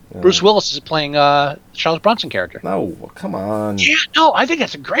 Yeah. Bruce Willis is playing Charles Bronson character. No, come on. Yeah, no, I think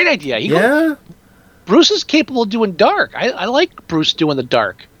that's a great idea. Bruce is capable of doing dark. I like Bruce doing the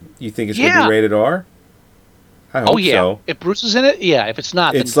dark. You think it's going to be rated R? I hope so. If Bruce is in it, yeah. If it's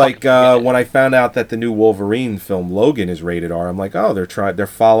not, it's like when I found out that the new Wolverine film Logan is rated R. I'm like, oh, they're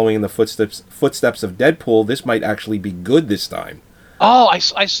following in the footsteps of Deadpool. This might actually be good this time. Oh, I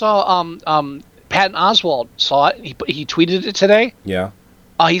saw Patton Oswalt saw it. He tweeted it today. Yeah.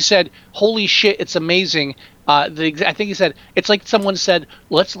 He said, "Holy shit, it's amazing." I think he said it's like someone said,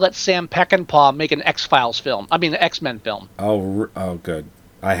 "Let's let Sam Peckinpah make an X-Files film. I mean, an X-Men film." Oh, good.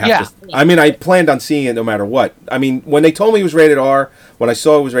 I have to. I mean, I planned on seeing it no matter what. I mean, when they told me it was rated R, when I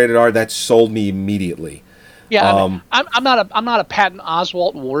saw it was rated R, that sold me immediately. Yeah, I'm not a Patton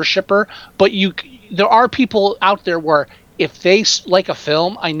Oswalt worshiper, but there are people out there where if they like a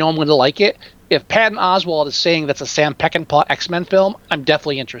film, I know I'm going to like it. If Patton Oswalt is saying that's a Sam Peckinpah X-Men film, I'm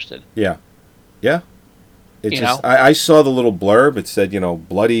definitely interested. Yeah. Yeah. It You just know? I saw the little blurb. It said,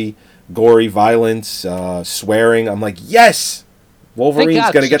 bloody, gory violence, swearing. I'm like, yes! Wolverine's Thank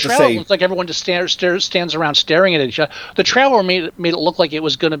God, going to get the to trailer say... looks like everyone just stands around staring at each other. The trailer made it look like it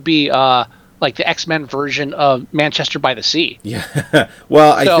was going to be like the X-Men version of Manchester by the Sea. Yeah.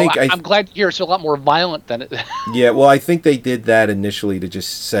 Well, I'm glad to hear it's a lot more violent than it. Yeah, well, I think they did that initially to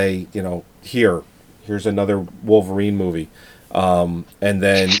just say, here's another Wolverine movie. And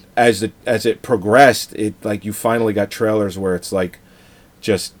then as it progressed, you finally got trailers where it's like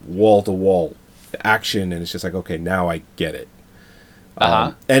just wall to wall action, and it's just like, okay, now I get it.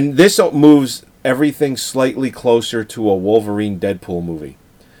 And this moves everything slightly closer to a Wolverine Deadpool movie,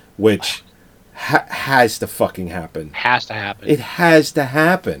 which has to fucking happen. Has to happen. It has to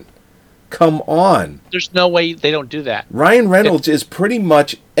happen. Come on. There's no way they don't do that. Ryan Reynolds is pretty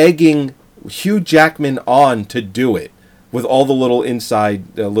much egging Hugh Jackman on to do it with all the little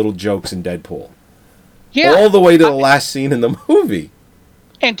inside little jokes in Deadpool. Yeah. All the way to the last scene in the movie.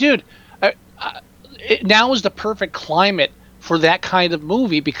 And dude, now is the perfect climate for that kind of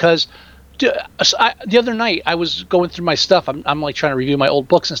movie because the other night I was going through my stuff. I'm like trying to review my old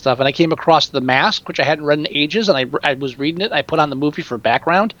books and stuff, and I came across The Mask, which I hadn't read in ages, and I was reading it. I put on the movie for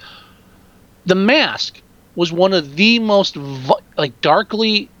background. The Mask was one of the most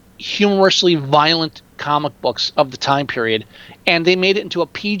darkly, humorously violent comic books of the time period, and they made it into a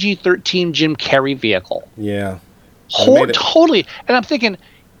PG-13 Jim Carrey vehicle. Yeah. Totally. And I'm thinking,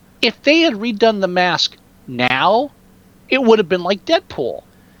 if they had redone The Mask now, it would have been like Deadpool.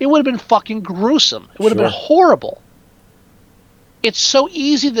 It would have been fucking gruesome. It would have been horrible. It's so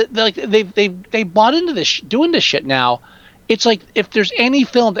easy that they bought into this doing this shit now. It's like if there's any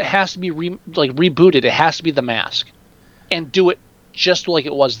film that has to be rebooted, it has to be The Mask, and do it just like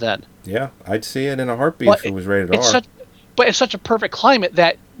it was then. Yeah, I'd see it in a heartbeat if it was rated R. But it's such a perfect climate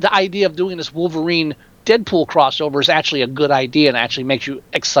that the idea of doing this Wolverine Deadpool crossover is actually a good idea and actually makes you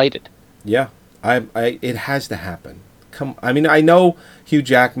excited. Yeah, it has to happen. I know Hugh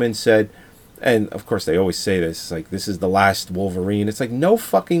Jackman said, and of course they always say this, like, this is the last Wolverine. It's like, no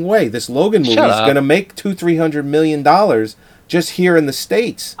fucking way. This Logan movie is going to make $200-300 million just here in the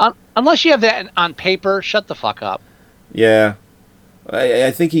States. Unless you have that on paper, shut the fuck up. Yeah. I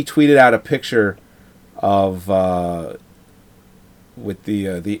think he tweeted out a picture of with the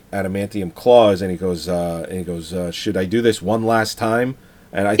adamantium claws, and he goes, should I do this one last time?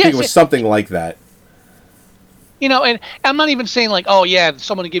 And I think it was something like that. And I'm not even saying like, oh yeah, if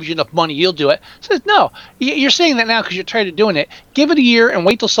someone gives you enough money, you'll do it. Says no, you're saying that now because you're tired of doing it. Give it a year and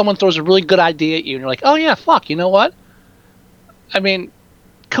wait till someone throws a really good idea at you, and you're like, oh yeah, fuck, you know what? I mean,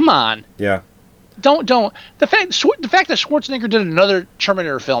 come on. Yeah. Don't. The fact that Schwarzenegger did another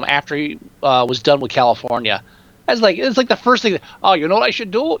Terminator film after he was done with California. It's like the first thing. Oh, you know what I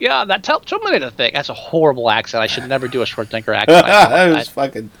should do? Yeah, that Terminator thing. That's a horrible accent. I should never do a Schwarzenegger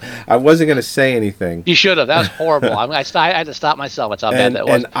accent. I wasn't going to say anything. You should have. That was horrible. I had to stop myself. That's how bad that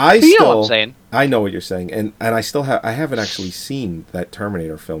was. And you know what I'm saying. I know what you're saying, and I still haven't actually seen that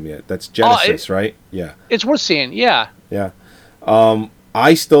Terminator film yet. That's Genesis, right? Yeah. It's worth seeing. Yeah. Yeah.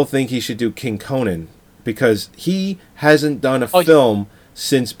 I still think he should do King Conan because he hasn't done a film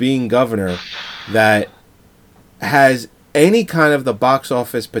since being governor that has any kind of the box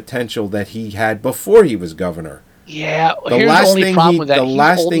office potential that he had before he was governor. Yeah, here's the only problem with that.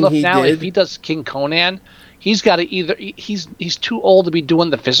 He's old enough now. If he does King Conan, he's got to either he's too old to be doing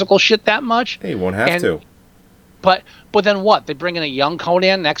the physical shit that much. He won't have to. But then what? They bring in a young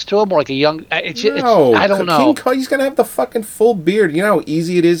Conan next to him, or like a young? I don't know. He's gonna have the fucking full beard. You know how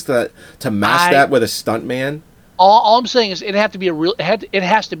easy it is to mask that with a stuntman. All I'm saying is it has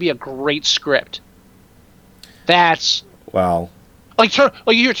to be a great script. That's like you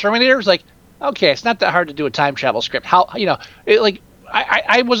hear Terminator. It's like, okay, it's not that hard to do a time travel script. How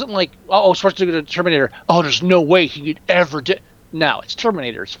I wasn't like, Schwarzenegger to Terminator. Oh, there's no way he could ever do. No, it's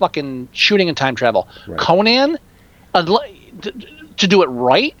Terminator. It's fucking shooting and time travel. Right. Conan, to do it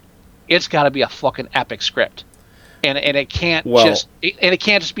right, it's got to be a fucking epic script, and it can't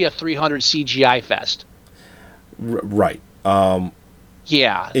just be a 300 CGI fest. Right.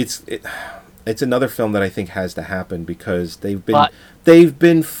 Yeah. It's another film that I think has to happen because they've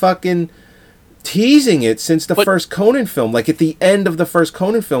been fucking teasing it since the first Conan film. Like at the end of the first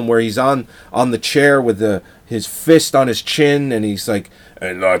Conan film, where he's on the chair with his fist on his chin, and he's like,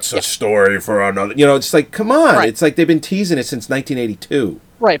 "And that's a story for another." It's like, come on! Right. It's like they've been teasing it since 1982.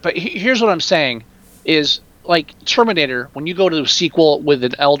 Right, but here's what I'm saying: is like Terminator. When you go to the sequel with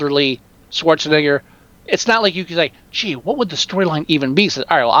an elderly Schwarzenegger, it's not like you could say, gee, what would the storyline even be? So,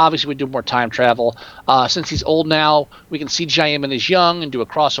 all right, well, obviously we do more time travel. Since he's old now, we can CGI him when he's young and do a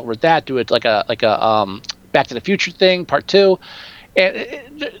crossover with that. Do it like a Back to the Future thing, part 2.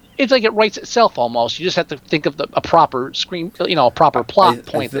 And it's like it writes itself almost. You just have to think of a proper a proper plot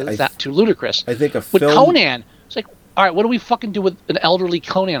point that's not too ludicrous. I think with Conan, it's like, all right, what do we fucking do with an elderly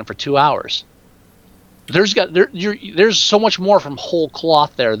Conan for 2 hours? There's so much more from whole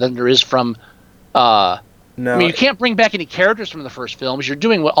cloth there than there is from. I mean, you can't bring back any characters from the first films. You're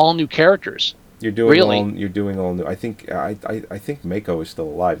doing all new characters. You're doing all new. I think Mako is still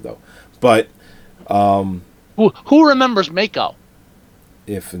alive though, but who remembers Mako?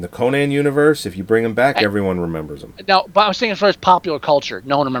 If in the Conan universe, if you bring him back, everyone remembers him. No, but I was saying as far as popular culture,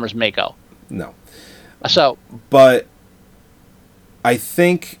 no one remembers Mako. No. So, but I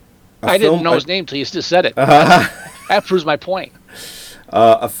think I didn't know his name till you just said it. That proves my point.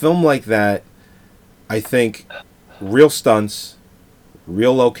 A film like that, I think, real stunts,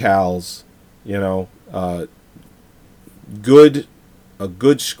 real locales, a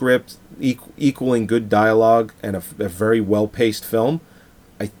good script equaling good dialogue, and a very well-paced film.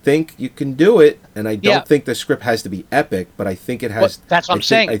 I think you can do it, and I don't think the script has to be epic, but I think it has. That's what I'm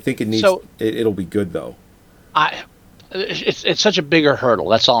saying. I think it needs. It'll be good though. It's such a bigger hurdle.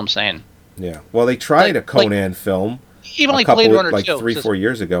 That's all I'm saying. Yeah. Well, they tried a Conan film, even like Blade Runner 2, 3-4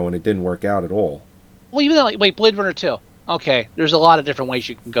 years ago, and it didn't work out at all. Well, even like Blade Runner 2. Okay, there's a lot of different ways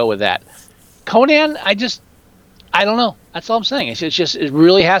you can go with that. Conan, I don't know. That's all I'm saying. It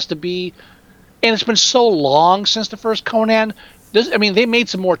really has to be, and it's been so long since the first Conan. They made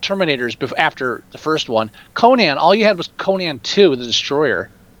some more Terminators after the first one. Conan, all you had was Conan 2, The Destroyer.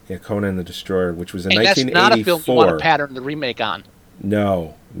 Yeah, Conan the Destroyer, which was in and 1984. That's not a film you want to pattern the remake on.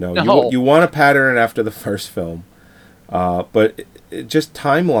 No. You want to pattern it after the first film. But just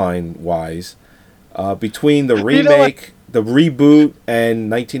timeline-wise, between the remake, the reboot,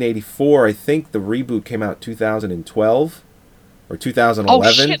 and 1984, I think the reboot came out 2012 or 2011.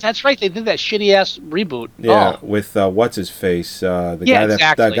 Oh shit, that's right. They did that shitty ass reboot. Yeah, with what's his face, the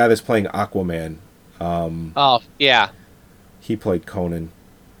guy that's playing Aquaman. Yeah. He played Conan.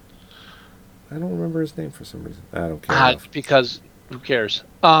 I don't remember his name for some reason. I don't care. Because who cares?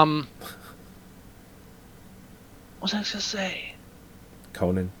 What was I going to say?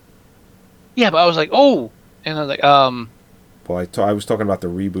 Conan. Yeah, but I was like, oh, and I was like, Well, I was talking about the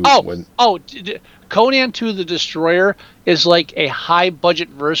reboot. Conan 2 the Destroyer is like a high-budget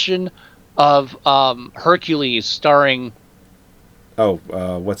version of Hercules starring...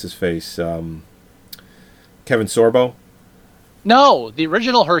 what's his face? Kevin Sorbo? No, the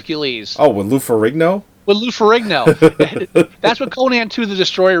original Hercules. Oh, with Lou Ferrigno? With Lou Ferrigno. That's what Conan 2 the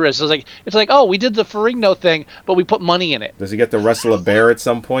Destroyer is. It's like, oh, we did the Ferrigno thing, but we put money in it. Does he get to wrestle a bear at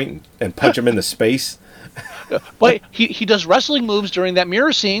some point and punch him into space? But he does wrestling moves during that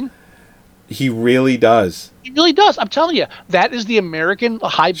mirror scene. He really does. He really does. I'm telling you, that is the American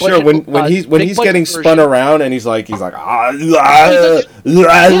high budget. Sure, when he's getting spun around and he's like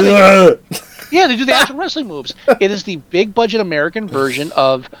yeah, they do the actual wrestling moves. It is the big budget American version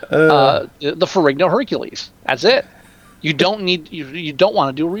of the Ferrigno Hercules. That's it. You don't want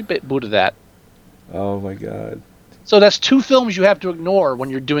to do a reboot of that. Oh my god. So that's 2 films you have to ignore when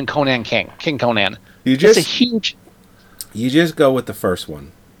you're doing Conan King Conan. It's a huge. You just go with the first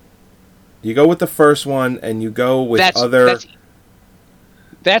one. You go with the first one, and you go with other.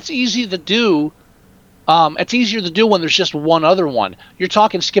 That's easy to do. It's easier to do when there's just one other one. You're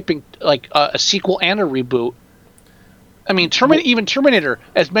talking skipping like a sequel and a reboot. I mean, even Terminator,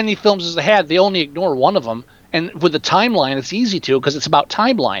 as many films as they had, they only ignore one of them. And with the timeline, it's easy to because it's about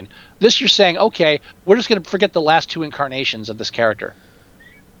timeline. This, you're saying, okay, we're just going to forget the last 2 incarnations of this character.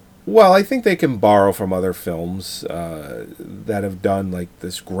 Well, I think they can borrow from other films that have done like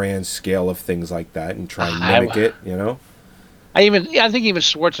this grand scale of things like that and try and mimic it. I think even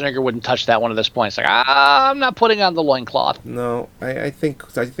Schwarzenegger wouldn't touch that one at this point. It's like, I'm not putting on the loincloth. No, I think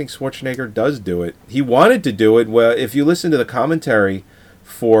Schwarzenegger does do it. He wanted to do it. Well, if you listen to the commentary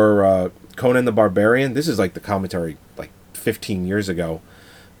for Conan the Barbarian, this is like the commentary like 15 years ago.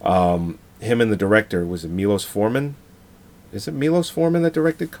 Him and the director, was it Milos Forman? Is it Milos Forman that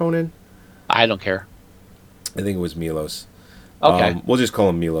directed Conan? I don't care. I think it was Milos. Okay. We'll just call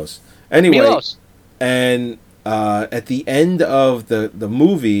him Milos. Anyway, Milos. And at the end of the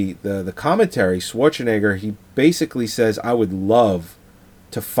movie, the commentary, Schwarzenegger, he basically says, I would love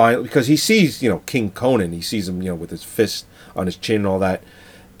to find... Because he sees, King Conan. He sees him, with his fist on his chin and all that.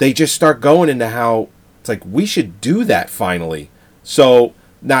 They just start going into how... It's like, we should do that finally. So...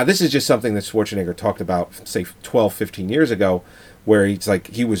 Now, this is just something that Schwarzenegger talked about, say, 12, 15 years ago, where he's like,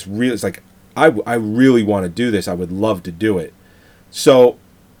 it's like, I really want to do this. I would love to do it. So,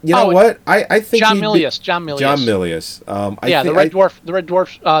 you know what? I think John he'd Milius. be, John Milius. John Milius. The Red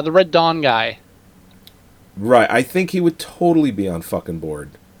Dwarf, the Red Dawn guy. Right. I think he would totally be on fucking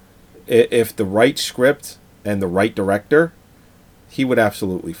board. If the right script and the right director, he would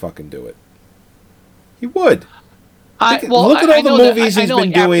absolutely fucking do it. He would. Look at all the movies he's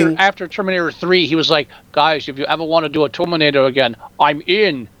been doing. After Terminator 3, he was like, guys, if you ever want to do a Terminator again, I'm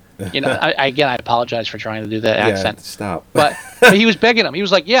in. You know, I apologize for trying to do that accent. Stop. But he was begging him. He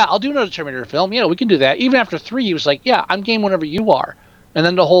was like, yeah, I'll do another Terminator film. Yeah, we can do that. Even after 3, he was like, yeah, I'm game whenever you are. And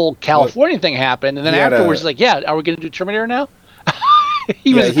then the whole California thing happened. And then afterwards, he's like, yeah, are we going to do Terminator now?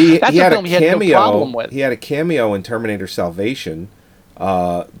 He had no problem with. He had a cameo in Terminator Salvation,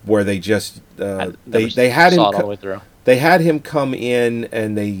 where they just they had him all the way through. They had him come in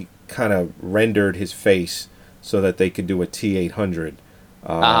and they kind of rendered his face so that they could do a T-800,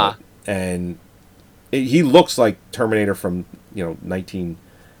 and he looks like Terminator from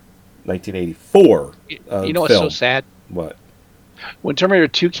 1984. You know what's so sad? What? When Terminator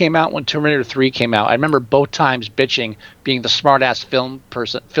 2 came out, when Terminator 3 came out, I remember both times bitching, being the smart-ass film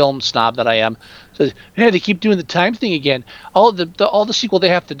snob that I am. Says, hey, they keep doing the time thing again. All the sequel they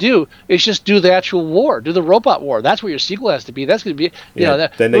have to do is just do the actual war, do the robot war. That's what your sequel has to be. That's going to be, then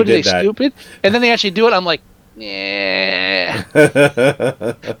they did that. Stupid? And then they actually do it. I'm like, yeah.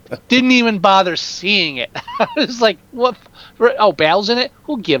 Didn't even bother seeing it. I was like, what? Oh, Bale's in it?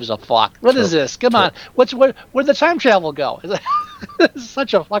 Who gives a fuck? What is this? Come on. Where'd the time travel go? It's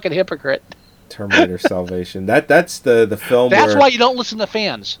such a fucking hypocrite. Terminator Salvation. That's the film. That's why you don't listen to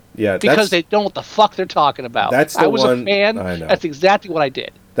fans. Yeah, because they don't know what the fuck they're talking about. I was a fan. I know. That's exactly what I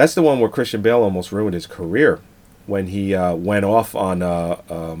did. That's the one where Christian Bale almost ruined his career when he went off on a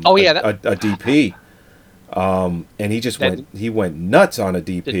DP. And he just went nuts on a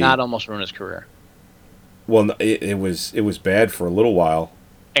DP. Did not almost ruin his career. Well, it was bad for a little while.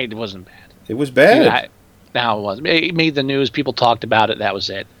 It wasn't bad. It was bad. No, it wasn't. It made the news. People talked about it. That was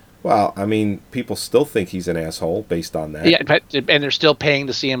it. Well, I mean, people still think he's an asshole based on that. Yeah, and they're still paying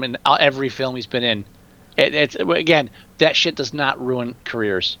to see him in every film he's been in. It's again, that shit does not ruin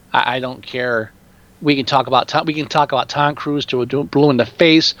careers. I don't care. We can talk about Tom Cruise to blue in the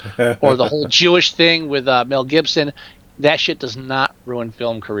face, or the whole Jewish thing with Mel Gibson. That shit does not ruin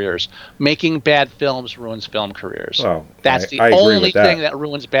film careers. Making bad films ruins film careers. Well, that's the only thing that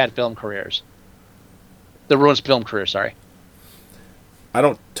ruins bad film careers. That ruins film careers. Sorry. I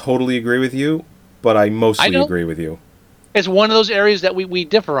don't totally agree with you, but I mostly agree with you. It's one of those areas that we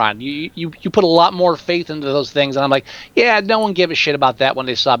differ on. You put a lot more faith into those things, and I'm like, yeah, no one gave a shit about that when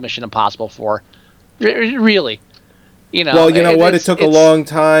they saw Mission Impossible 4. Really. Well, you know what? It took a long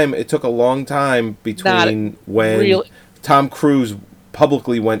time. It took a long time between when Tom Cruise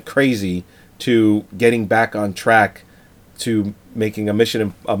publicly went crazy to getting back on track to making a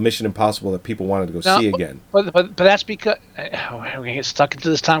Mission Impossible that people wanted to go see again. But that's because we're gonna get stuck into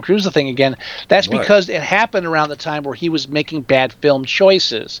this Tom Cruise thing again. That's because it happened around the time where he was making bad film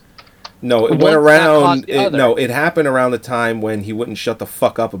choices. No, it went around. It happened around the time when he wouldn't shut the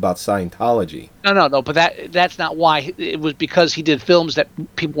fuck up about Scientology. No. But that's not why. It was because he did films that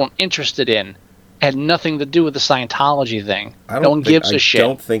people weren't interested in. Had nothing to do with the Scientology thing. No one gives a shit. I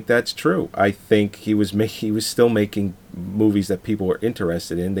don't think that's true. I think he was still making movies that people were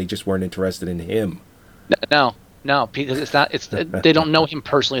interested in. They just weren't interested in him. No, because it's not. They don't know him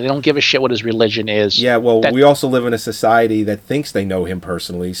personally. They don't give a shit what his religion is. Yeah, well, we also live in a society that thinks they know him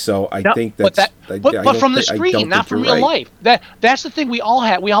personally. So I think that's. But from the screen, not from real life. That's the thing we all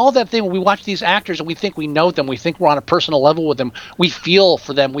have. We all have that thing when we watch these actors and we think we know them. We think we're on a personal level with them. We feel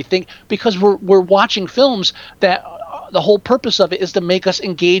for them. We think because we're watching films that. The whole purpose of it is to make us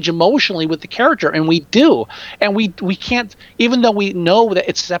engage emotionally with the character, and we do. And we can't, even though we know that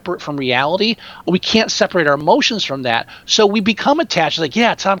it's separate from reality, we can't separate our emotions from that. So we become attached. Like,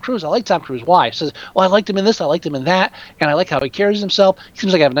 yeah, Tom Cruise. I like Tom Cruise. Why? He says, well, I liked him in this. I liked him in that. And I like how he carries himself. He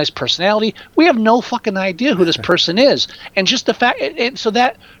seems like I have a nice personality. We have no fucking idea who this person is. And just the fact, and so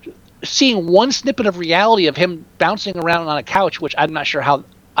that seeing one snippet of reality of him bouncing around on a couch, which I'm not sure how.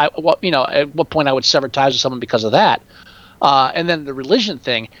 At what point I would sever ties with someone because of that, and then the religion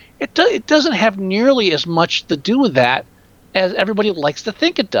thing, it doesn't have nearly as much to do with that as everybody likes to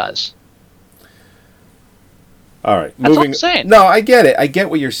think it does. All right, that's what I'm saying. No, I get it. I get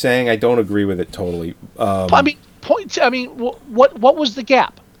what you're saying. I don't agree with it totally. What was the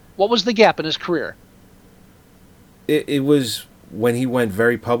gap? What was the gap in his career? It was when he went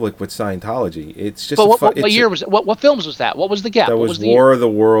very public with Scientology. It's just. But what year was it? What films was that? What was the gap? That what was the War year? of the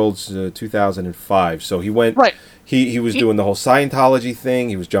Worlds, 2005. So he went. Right. He was doing the whole Scientology thing.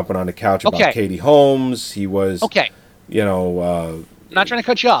 He was jumping on the couch about Okay. Katie Holmes. He was. Okay. You know. Not trying to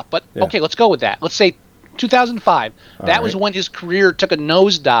cut you off, but Yeah. okay, let's go with that. Let's say 2005. That was right. when his career took a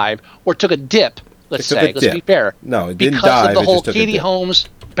nosedive or took a dip. Let's It took say. a Let's dip. be fair. No, it didn't because dive, of the it whole just took a Katie dip. Holmes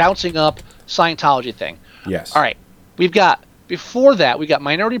bouncing up Scientology thing. Yes. All right. We've got before that we got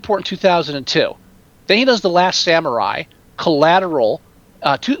Minority Report in 2002. Then he does The Last Samurai, Collateral,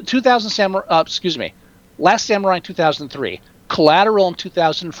 2000 Samurai. Last Samurai in 2003, Collateral in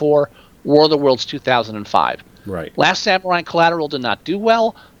 2004, War of the Worlds 2005. Right. Last Samurai and Collateral did not do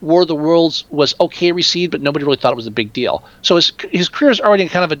well. War of the Worlds was okay received, but nobody really thought it was a big deal. So his career is already in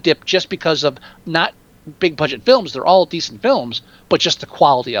kind of a dip just because of not big budget films. They're all decent films, but just the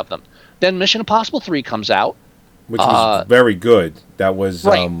quality of them. Then Mission Impossible 3 comes out. Which was very good. That was.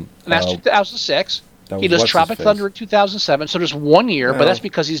 Right. And that's 2006. that He was does what's Tropic his Thunder face? in 2007. So there's 1 year, but Well- that's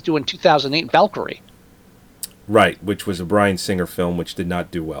because he's doing 2008 Valkyrie. Right, which was a Bryan Singer film, which did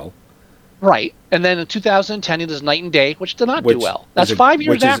not do well. Right. And then in 2010, he does Night and Day, which did not do well. That's was 5 years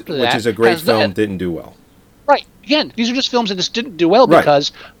which is- after that. Which is a great Has film, the- didn't do well. Right. Again, these are just films that just didn't do well Right.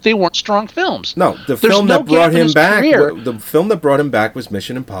 because they weren't strong films. No, the There's film no that brought gap in him his back. career. The film that brought him back was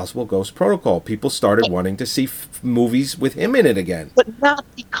Mission Impossible: Ghost Protocol. People started wanting to see movies with him in it again. But not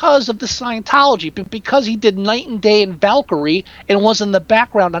because of the Scientology, but because he did Night and Day and Valkyrie and was in the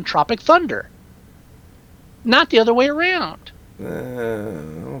background on Tropic Thunder. Not the other way around. I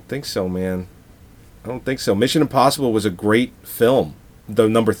don't think so, man. I don't think so. Mission Impossible was a great film. The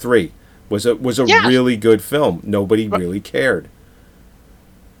number 3 was a Yes. really good film. Nobody really cared.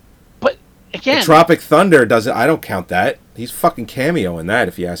 But again, Tropic Thunder doesn't. I don't count that. He's fucking cameo in that,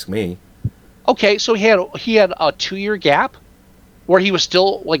 if you ask me. okay, so he had a 2-year gap where he was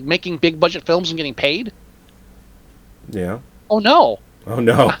still like making big budget films and getting paid. Yeah. Oh no. Oh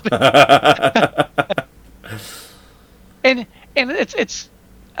no. And it's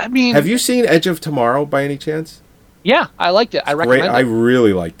I mean, Have you seen Edge of Tomorrow by any chance? yeah, I liked it. I Great. recommend I it.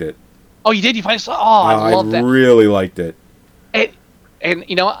 really liked it. Oh, you did? You finally saw? Oh, I love that. really liked it. And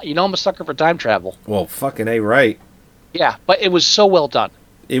you know I'm a sucker for time travel. Well, fucking A, right. Yeah, but it was so well done.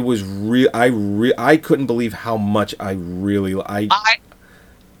 It was real. I couldn't believe how much I watched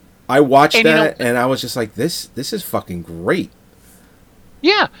And you that know- and I was just like, this is fucking great.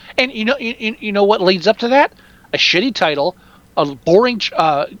 Yeah, and you know what leads up to that? A shitty title, a boring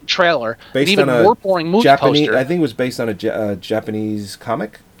trailer, an even more boring movie Japanese. poster. I think it was based on a Japanese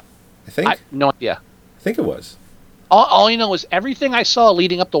comic. I think. No idea. I think it was. All you know is everything I saw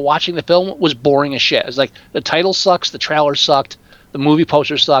leading up to watching the film was boring as shit. It's like the title sucks, the trailer sucked, the movie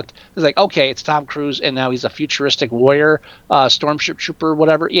poster sucked. It's like, okay, it's Tom Cruise, and now he's a futuristic warrior, stormship trooper,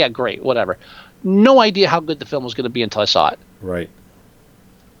 whatever. Yeah, great, whatever. No idea how good the film was going to be until I saw it. Right.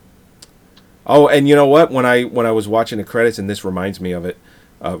 Oh, and you know what? When I was watching the credits, and this reminded me of it.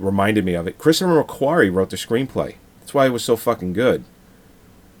 Christopher McQuarrie wrote the screenplay. That's why it was so fucking good.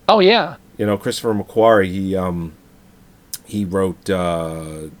 Oh yeah. You know, Christopher McQuarrie. He wrote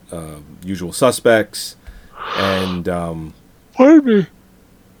Usual Suspects, and Pardon me.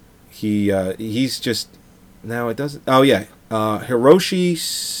 he's just now it doesn't. Oh yeah, Hiroshi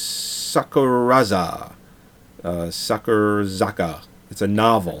Sakurazaka. Sakurazaka. It's a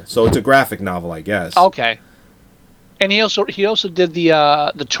novel, so it's a graphic novel, I guess. Okay. And he also did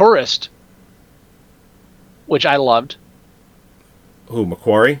the Tourist, which I loved. Who,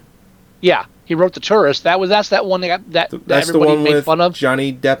 McQuarrie? Yeah, he wrote the Tourist. That's that one that That's the everybody one made with fun of.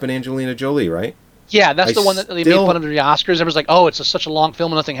 Johnny Depp and Angelina Jolie, right? Yeah, that's I the one that they still- made fun of in the Oscars. Everyone's like, "Oh, it's such a long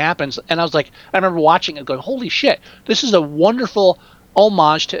film and nothing happens." And I was like, I remember watching it, going, "Holy shit! This is a wonderful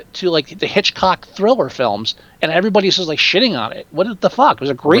homage to like the Hitchcock thriller films." And everybody's just like shitting on it. What the fuck? It was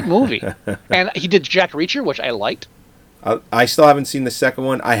a great movie. And he did Jack Reacher, which I liked. I still haven't seen the second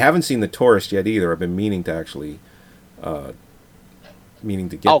one. I haven't seen The Tourist yet either. I've been meaning to actually, get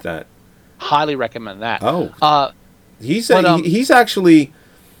that. Highly recommend that. Oh, he's but, he's actually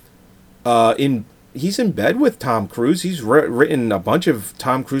he's in bed with Tom Cruise. He's written a bunch of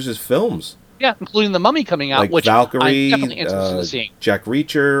Tom Cruise's films, Yeah, including The Mummy coming out, like which Valkyrie, I'm definitely interested in seeing. Jack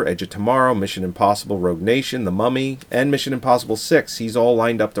Reacher, Edge of Tomorrow, Mission Impossible, Rogue Nation, The Mummy, and Mission Impossible 6. He's all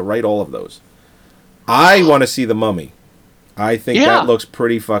lined up to write all of those. I want to see The Mummy. I think that looks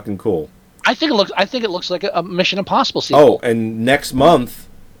pretty fucking cool. I think it looks like a Mission Impossible sequel. Oh, and next month,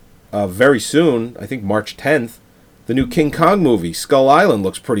 very soon, I think March 10th, the new King Kong movie, Skull Island,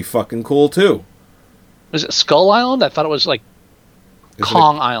 looks pretty fucking cool too. Is it Skull Island? I thought it was like Isn't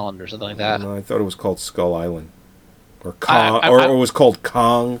Kong Island or something like that. No, I thought it was called Skull Island. or Kong, or it was called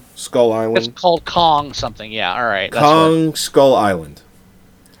Kong Skull Island. It's called Kong something. Yeah, all right. That's Kong Skull Island.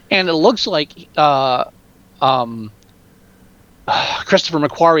 And it looks like Christopher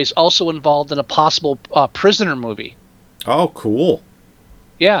McQuarrie is also involved in a possible Prisoner movie. Oh, cool.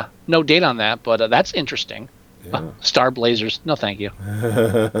 Yeah, no date on that, but that's interesting. Yeah. Star Blazers. No, thank you.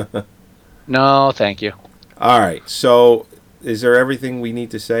 No, thank you. All right. So, is there everything we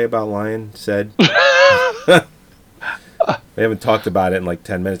need to say about Lion said? We haven't talked about it in like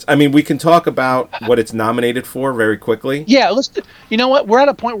 10 minutes. I mean, we can talk about what it's nominated for very quickly. Yeah, you know what? We're at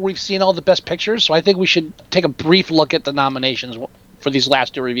a point where we've seen all the best pictures, so I think we should take a brief look at the nominations for these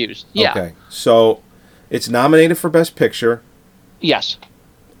last two reviews. Yeah. Okay. So, it's nominated for Best Picture. Yes.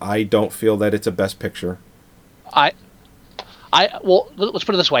 I don't feel that it's a Best Picture. Well, let's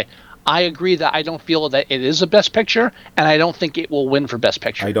put it this way. I agree that I don't feel that it is a Best Picture, and I don't think it will win for Best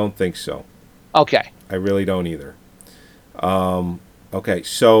Picture. I don't think so. Okay. I really don't either. Okay,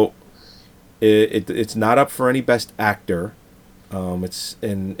 so it's not up for any Best Actor.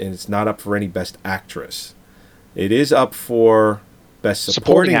 It's not up for any Best Actress. It is up for Best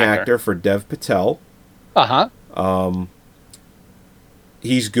Supporting Actor for Dev Patel. Uh-huh.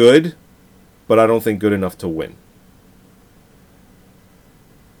 He's good, but I don't think good enough to win.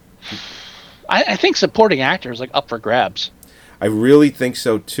 I think supporting actor is like up for grabs. I really think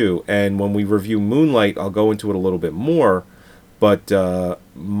so too. And when we review Moonlight, I'll go into it a little bit more. But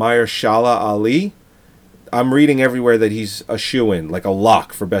Mahershala Ali, I'm reading everywhere that he's a shoo-in, like a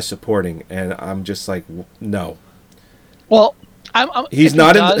lock for Best Supporting, and I'm just like, no. Well, he's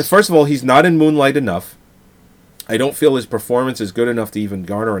not in. First of all, he's not in Moonlight enough. I don't feel his performance is good enough to even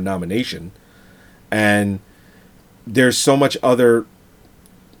garner a nomination. And there's so much other.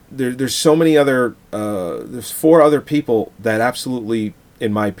 There's so many other. There's 4 other people that absolutely,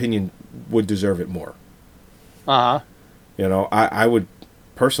 in my opinion, would deserve it more. Uh huh. You know, I would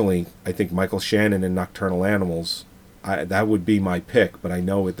personally. I think Michael Shannon in Nocturnal Animals. That would be my pick, but I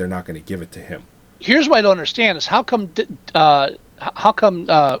know they're not going to give it to him. Here's what I don't understand: is how come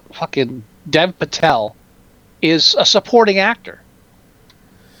fucking Dev Patel is a supporting actor?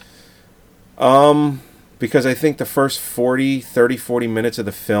 Because I think the first 40 minutes of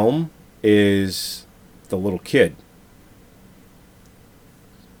the film is the little kid.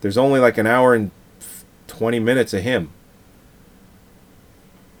 There's only like an hour and 20 minutes of him.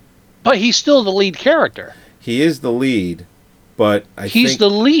 But he's still the lead character. He is the lead, but he's the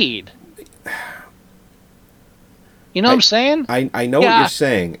lead. You know what I'm saying? I know what you're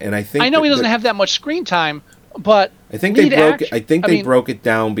saying, and I think I know he doesn't have that much screen time, but I think they broke it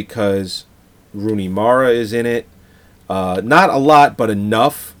down because Rooney Mara is in it. Not a lot, but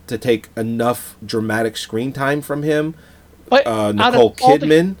enough to take enough dramatic screen time from him. But Nicole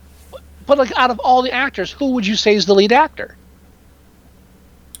Kidman. But like out of all the actors, who would you say is the lead actor?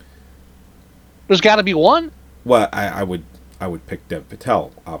 There's got to be one. Well, I would pick Dev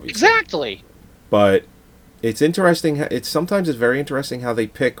Patel, obviously. Exactly. But it's interesting. Sometimes it's very interesting how they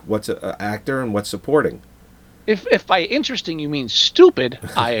pick what's an actor and what's supporting. If by interesting you mean stupid,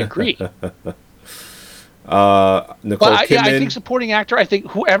 I agree. Nicole Kidman. Yeah, I think supporting actor. I think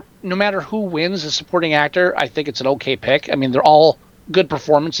whoever, no matter who wins as supporting actor, I think it's an okay pick. I mean, they're all good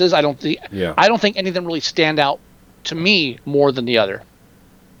performances. I don't think any of them really stand out to me more than the other.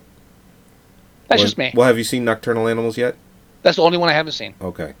 That's just me. Well, have you seen Nocturnal Animals yet? That's the only one I haven't seen.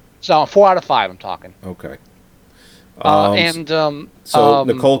 Okay. So 4 out of 5. I'm talking. Okay. So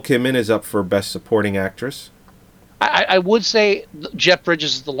Nicole Kidman is up for Best Supporting Actress. I would say Jeff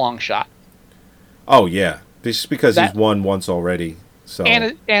Bridges is the long shot. Oh yeah, just because he's won once already. So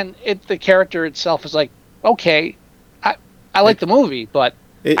the character itself is like, okay, I like the movie, but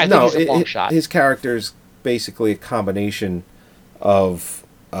I think he's a long shot. His character is basically a combination of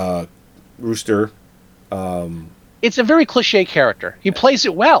Rooster. It's a very cliche character. He plays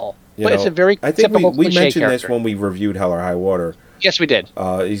it well, but it's a very typical we cliche mentioned character. this when we reviewed Hell or High Water. Yes, we did.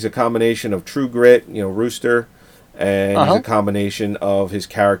 He's a combination of True Grit, Rooster, and he's a combination of his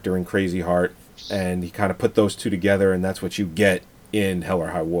character in Crazy Heart, and he kind of put those two together, and that's what you get in Hell or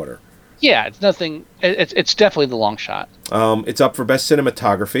High Water. Yeah, it's nothing. It's definitely the long shot. It's up for Best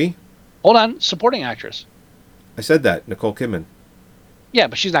Cinematography. Hold on, supporting actress. I said that, Nicole Kidman. Yeah,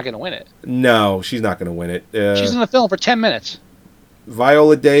 but she's not going to win it. No, she's not going to win it. She's in the film for 10 minutes.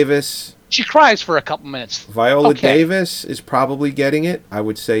 Viola Davis. She cries for a couple minutes. Viola Davis is probably getting it. I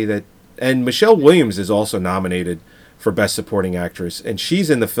would say that. And Michelle Williams is also nominated for Best Supporting Actress, and she's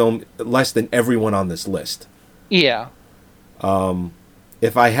in the film less than everyone on this list. Yeah.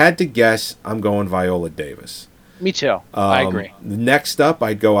 If I had to guess, I'm going Viola Davis. Me too. I agree. Next up,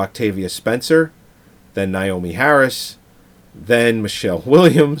 I'd go Octavia Spencer. then Naomi Harris, then Michelle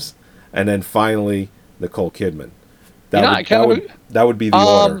Williams, and then finally Nicole Kidman. That would be the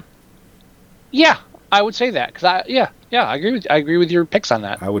order. Yeah, I would say that because I agree with your picks on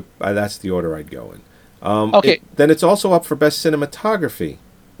that. That's the order I'd go in. Okay. Then it's also up for best cinematography,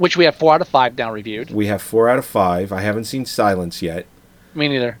 which we have 4 out of 5 now reviewed. We have 4 out of 5. I haven't seen Silence yet. Me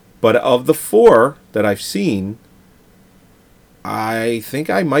neither. But of the 4 that I've seen, I think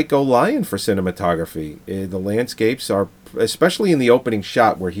I might go Lion for cinematography. The landscapes are, especially in the opening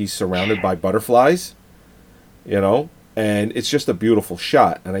shot where he's surrounded by butterflies, and it's just a beautiful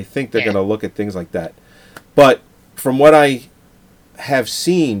shot. And I think they're going to look at things like that. But from what I have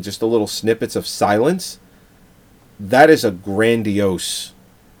seen, just a little snippets of Silence, that is a grandiose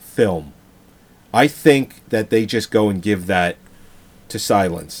film. I think that they just go and give that to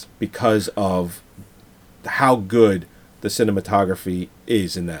Silence because of how good the cinematography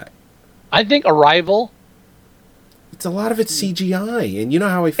is in that. I think Arrival. It's a lot of it's CGI, and you know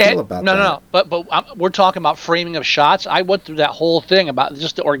how I feel about that. No. But we're talking about framing of shots. I went through that whole thing about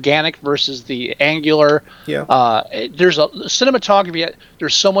just the organic versus the angular. Yeah. There's a cinematography.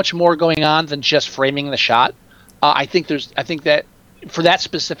 There's so much more going on than just framing the shot. I think that for that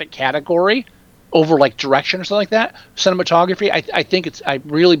specific category, over like direction or something like that, cinematography, I think it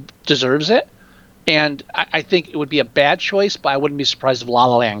really deserves it. And I think it would be a bad choice, but I wouldn't be surprised if La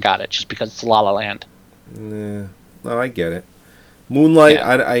La Land got it just because it's La La Land. Nah, no, I get it. Moonlight,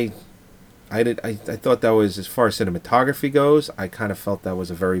 Yeah. I thought that was, as far as cinematography goes, I kind of felt that was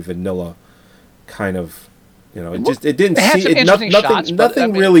a very vanilla kind of, nothing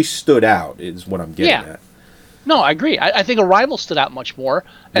really stood out is what I'm getting at. No, I agree. I think Arrival stood out much more,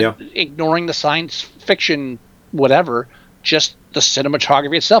 and ignoring the science fiction, whatever, just the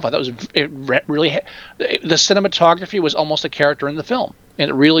cinematography itself. I thought the cinematography was almost a character in the film,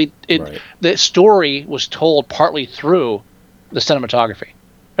 and the story was told partly through the cinematography.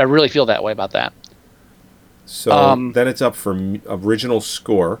 I really feel that way about that. So then it's up for original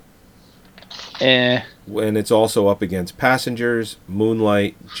score, and it's also up against Passengers,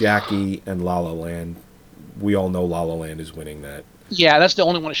 Moonlight, Jackie, and La La Land. We all know La La Land is winning that. Yeah, that's the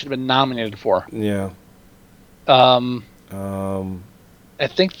only one it should have been nominated for. Yeah. I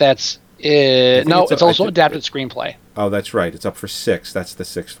think that's it. No, it's also adapted screenplay. Oh, that's right. It's up for 6. That's the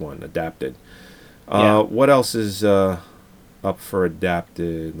 6th one, adapted. What else is up for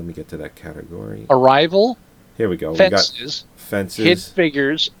adapted? Let me get to that category. Arrival. Here we go. Fences. We got Fences. Hidden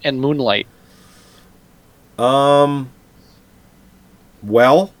Figures, and Moonlight. Well,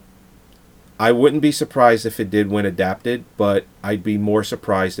 I wouldn't be surprised if it did win adapted, but I'd be more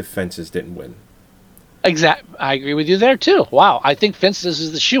surprised if Fences didn't win. Exactly. I agree with you there too. Wow, I think Fences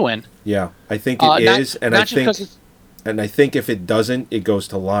is the shoe-in. Yeah, I think it is, and I think if it doesn't, it goes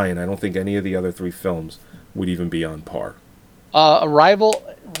to Lion. I don't think any of the other 3 films would even be on par. Arrival,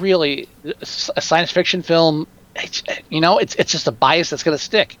 really, a science fiction film. It's just a bias that's going to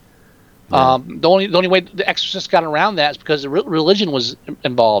stick. Yeah. The only way The Exorcist got around that is because the religion was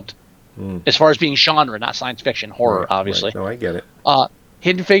involved, as far as being genre, not science fiction, horror, obviously. Right. No, I get it.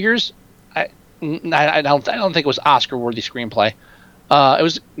 Hidden Figures. I don't think it was Oscar-worthy screenplay. It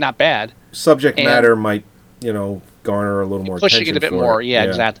was not bad. Subject matter might, garner a little more attention. Pushing it a bit more, yeah,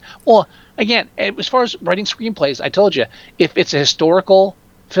 exactly. Well, again, as far as writing screenplays, I told you, if it's a historical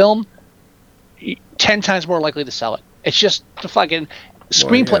film, 10 times more likely to sell it. It's just the fucking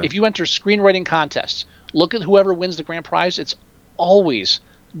screenplay. If you enter screenwriting contests, look at whoever wins the grand prize. It's always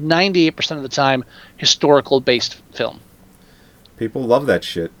 98% of the time historical-based film. People love that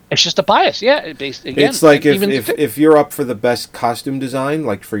shit. It's just a bias, yeah. It's like if you're up for the best costume design,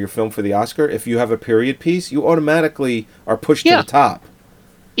 like for your film for the Oscar, if you have a period piece, you automatically are pushed to the top.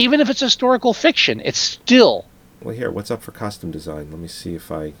 Even if it's historical fiction, it's still... Well, here, what's up for costume design? Let me see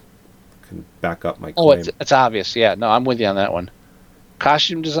if I can back up my claim. Oh, it's obvious, yeah. No, I'm with you on that one.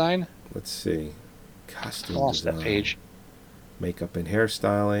 Costume design? Let's see. Costume design. Lost that page. Makeup and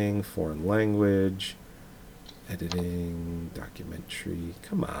hairstyling, foreign language... Editing, documentary,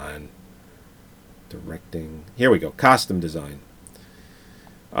 come on. Directing. Here we go. Costume design.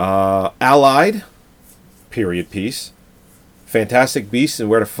 Allied, period piece. Fantastic Beasts and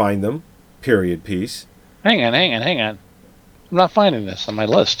Where to Find Them, period piece. Hang on. I'm not finding this on my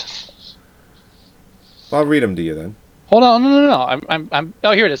list. Well, I'll read them to you then. Hold on. No. I'm.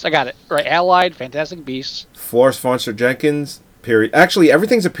 Oh, here it is. I got it. Right. Allied, Fantastic Beasts. Florence Foster Jenkins, period. Actually,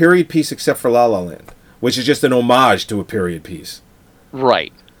 everything's a period piece except for La La Land, which is just an homage to a period piece.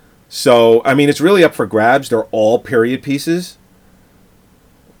 Right. So, I mean, it's really up for grabs. They're all period pieces.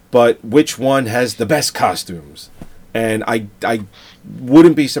 But which one has the best costumes? And I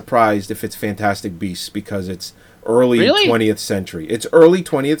wouldn't be surprised if it's Fantastic Beasts because it's early Really? 20th century. It's early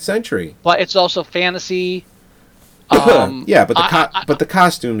 20th century. But it's also fantasy. Yeah, but the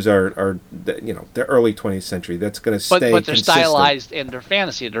costumes are they're early 20th century. That's going to stay. But they're consistent. stylized and they're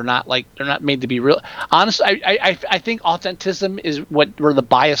fantasy. They're not made to be real. Honestly, I think authenticism is where the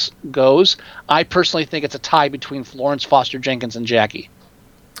bias goes. I personally think it's a tie between Florence Foster Jenkins and Jackie.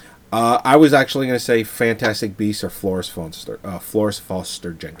 I was actually going to say Fantastic Beasts or Florence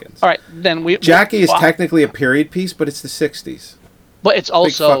Foster Jenkins. All right, then Jackie is technically a period piece, but it's the 60s. But it's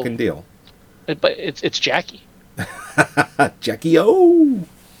also big fucking deal. But it's Jackie. Jackie O.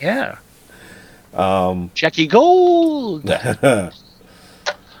 Yeah. Jackie Gold. But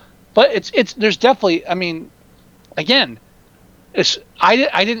it's there's definitely, I mean, again,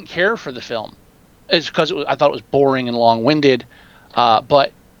 I didn't care for the film. It's because I thought it was boring and long-winded.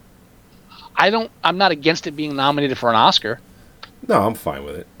 But I'm not against it being nominated for an Oscar. No, I'm fine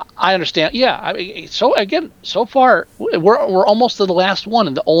with it. I understand. Yeah. I mean, so far we're almost to the last one,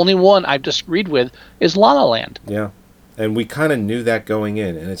 and the only one I've disagreed with is La La Land. Yeah, and we kind of knew that going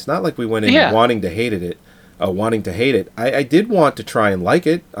in, and it's not like we went in wanting to hate it. I did want to try and like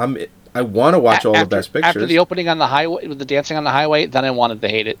it. I want to watch all the Best Pictures. After the opening on the highway, with the dancing on the highway, then I wanted to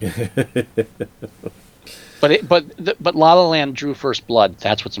hate it. But La La Land drew first blood.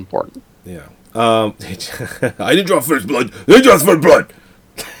 That's what's important. Yeah. I didn't draw first blood. They drew first blood.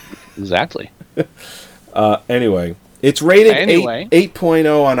 Exactly. Anyway, it's rated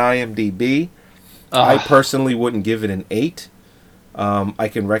 8.0 on IMDb. I personally wouldn't give it an 8. I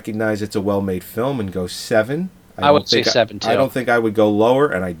can recognize it's a well-made film and go 7. I would say 7 too. I don't think I would go lower,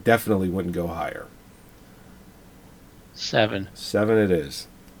 and I definitely wouldn't go higher. 7. 7 it is.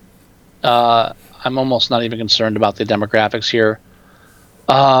 I'm almost not even concerned about the demographics here.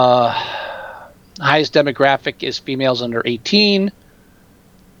 Highest demographic is females under 18,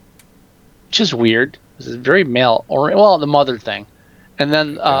 which is weird. This is very male, the mother thing. And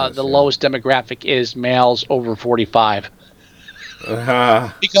then the lowest demographic is males over 45.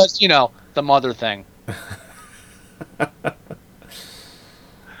 Because, the mother thing.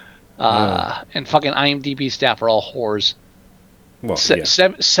 And fucking IMDb staff are all whores. Well,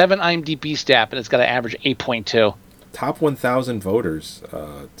 seven IMDb staff, and it's got an average 8.2. Top 1,000 voters,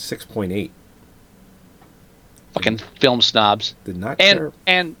 6.8. Fucking film snobs. Did not care.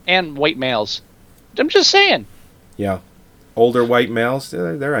 And white males. I'm just saying. Yeah. Older white males,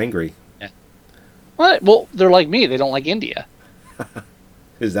 they're angry. Yeah. Well, they're like me. They don't like India.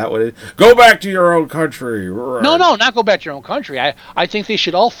 Is that what it is? Go back to your own country. No, not go back to your own country. I think they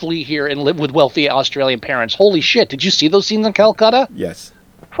should all flee here and live with wealthy Australian parents. Holy shit. Did you see those scenes in Calcutta? Yes.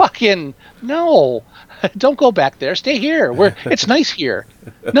 Fucking no. Don't go back there. Stay here. It's nice here.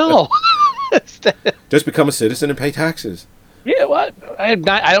 No. Just become a citizen and pay taxes. Yeah, what? I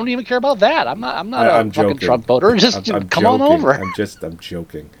don't even care about that. I'm not a fucking joking. Trump voter. Just I'm come joking. on over. I'm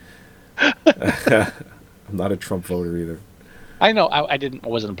joking. I'm not a Trump voter either. I know. I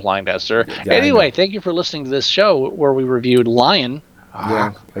wasn't implying that, sir. Yeah, anyway, thank you for listening to this show where we reviewed Lion.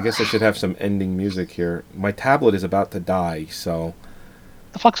 Yeah, I guess I should have some ending music here. My tablet is about to die, so...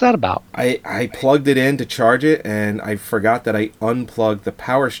 The fuck's that about? I plugged it in to charge it, and I forgot that I unplugged the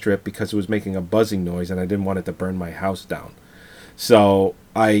power strip because it was making a buzzing noise, and I didn't want it to burn my house down. So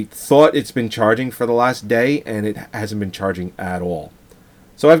I thought it's been charging for the last day, and it hasn't been charging at all.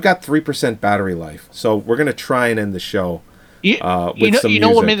 So I've got 3% battery life. So we're going to try and end the show with some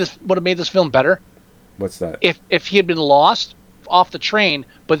music. What made this film better? What's that? If he had been lost off the train,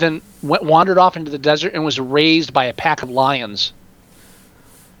 but then wandered off into the desert and was raised by a pack of lions.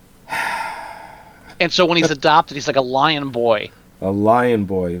 And so when he's adopted, he's like a lion boy. A lion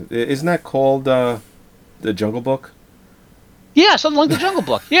boy. Isn't that called the Jungle Book? Yeah, something like the Jungle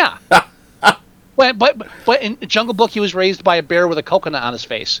Book. Yeah. But in Jungle Book, he was raised by a bear with a coconut on his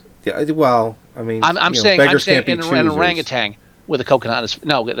face. Yeah. Well, I mean, I'm saying an orangutan with a coconut on his.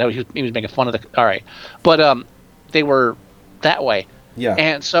 No, he was making fun of the. All right, but they were that way. Yeah.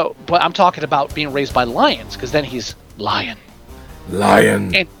 And so, but I'm talking about being raised by lions, because then he's lion.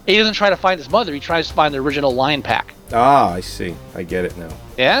 Lion. And he doesn't try to find his mother. He tries to find the original lion pack. Ah, I see. I get it now.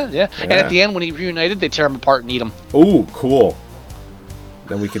 Yeah. And at the end, when he reunited, they tear him apart and eat him. Ooh, cool.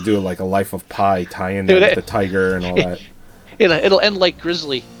 Then we could do like a Life of Pi, tie in with the tiger and all that. It'll end like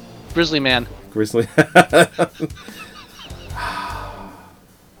Grizzly Man. Grizzly.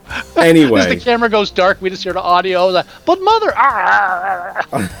 Anyway. As the camera goes dark, we just hear the audio. Like, but mother.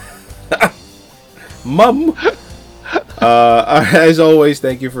 Mum. As always,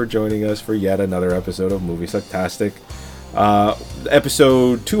 thank you for joining us for yet another episode of Movie Sucktastic.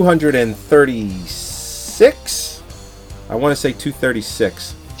 Episode 236. I want to say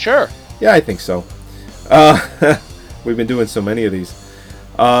 236. Sure. Yeah, I think so. We've been doing so many of these.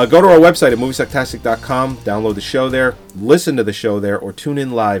 Go to our website at moviesucktastic.com, download the show there, listen to the show there, or tune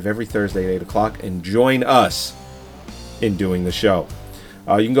in live every Thursday at 8 o'clock and join us in doing the show.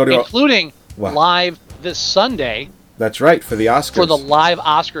 You can go to... Including What? live this Sunday. That's right, for the Oscars. For the live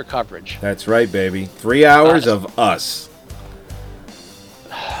Oscar coverage. That's right, baby. 3 hours of us.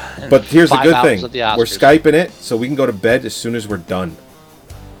 But here's the 5 good hours thing. of the We're Oscars. Skyping it, so we can go to bed as soon as we're done.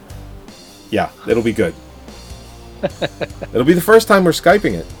 Yeah, it'll be good. It'll be the first time we're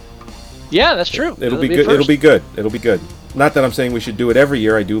Skyping it. Yeah, that's true. It'll be good. first. It'll be good. It'll be good. Not that I'm saying we should do it every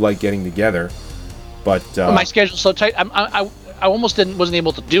year. I do like getting together, but My schedule's so tight. I almost wasn't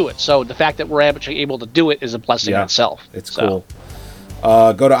able to do it. So the fact that we're actually able to do it is a blessing in itself. It's So, cool.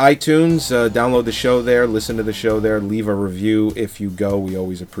 Go to iTunes, download the show there, listen to the show there, leave a review if you go. We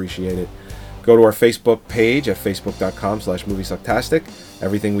always appreciate it. Go to our Facebook page at facebook.com/moviesucktastic.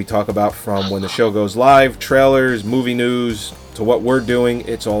 Everything we talk about from when the show goes live, trailers, movie news, to what we're doing,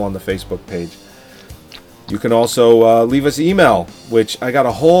 it's all on the Facebook page. You can also leave us email, which I got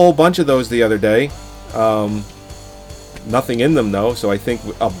a whole bunch of those the other day. Nothing in them, though, so I think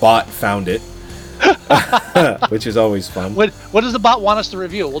a bot found it, which is always fun. What does the bot want us to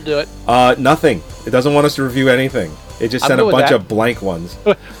review? We'll do it. Nothing. It doesn't want us to review anything. It just I'm sent a good with bunch that. of blank ones.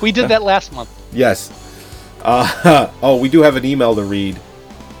 We did that last month. Yes. Oh, we do have an email to read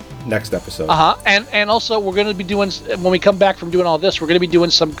next episode. And also we're going to be doing, when we come back from doing all this, we're going to be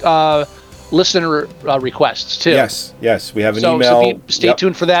doing some listener requests too. Yes, we have an So email. stay Yep.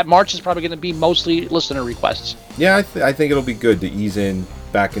 tuned for that. March is probably going to be mostly listener requests. Yeah, I think it'll be good to ease in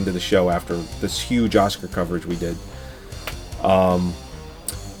back into the show after this huge Oscar coverage we did. Real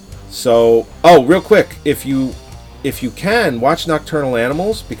quick, if you can, watch Nocturnal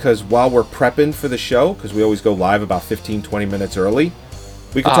Animals, because while we're prepping for the show, because we always go live about 15-20 minutes early,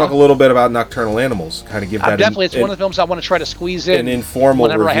 we can talk a little bit about Nocturnal Animals, kind of give that Definitely, it's one of the films I want to try to squeeze in an informal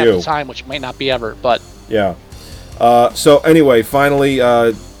whenever I have review. the time, which may not be ever, but Yeah. So anyway, finally,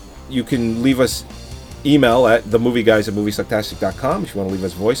 you can leave us email at themovieguys@moviesucktastic.com. If you want to leave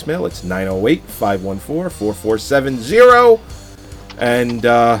us voicemail, it's 908-514-4470. And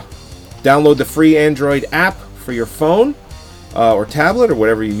download the free Android app for your phone or tablet or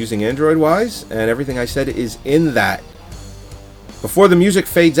whatever you're using Android-wise. And everything I said is in that. Before the music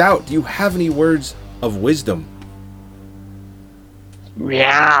fades out, do you have any words of wisdom?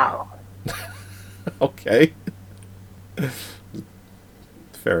 meow. Okay.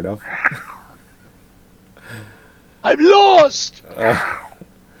 Fair enough. I'm lost.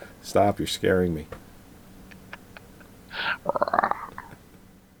 Stop, you're scaring me.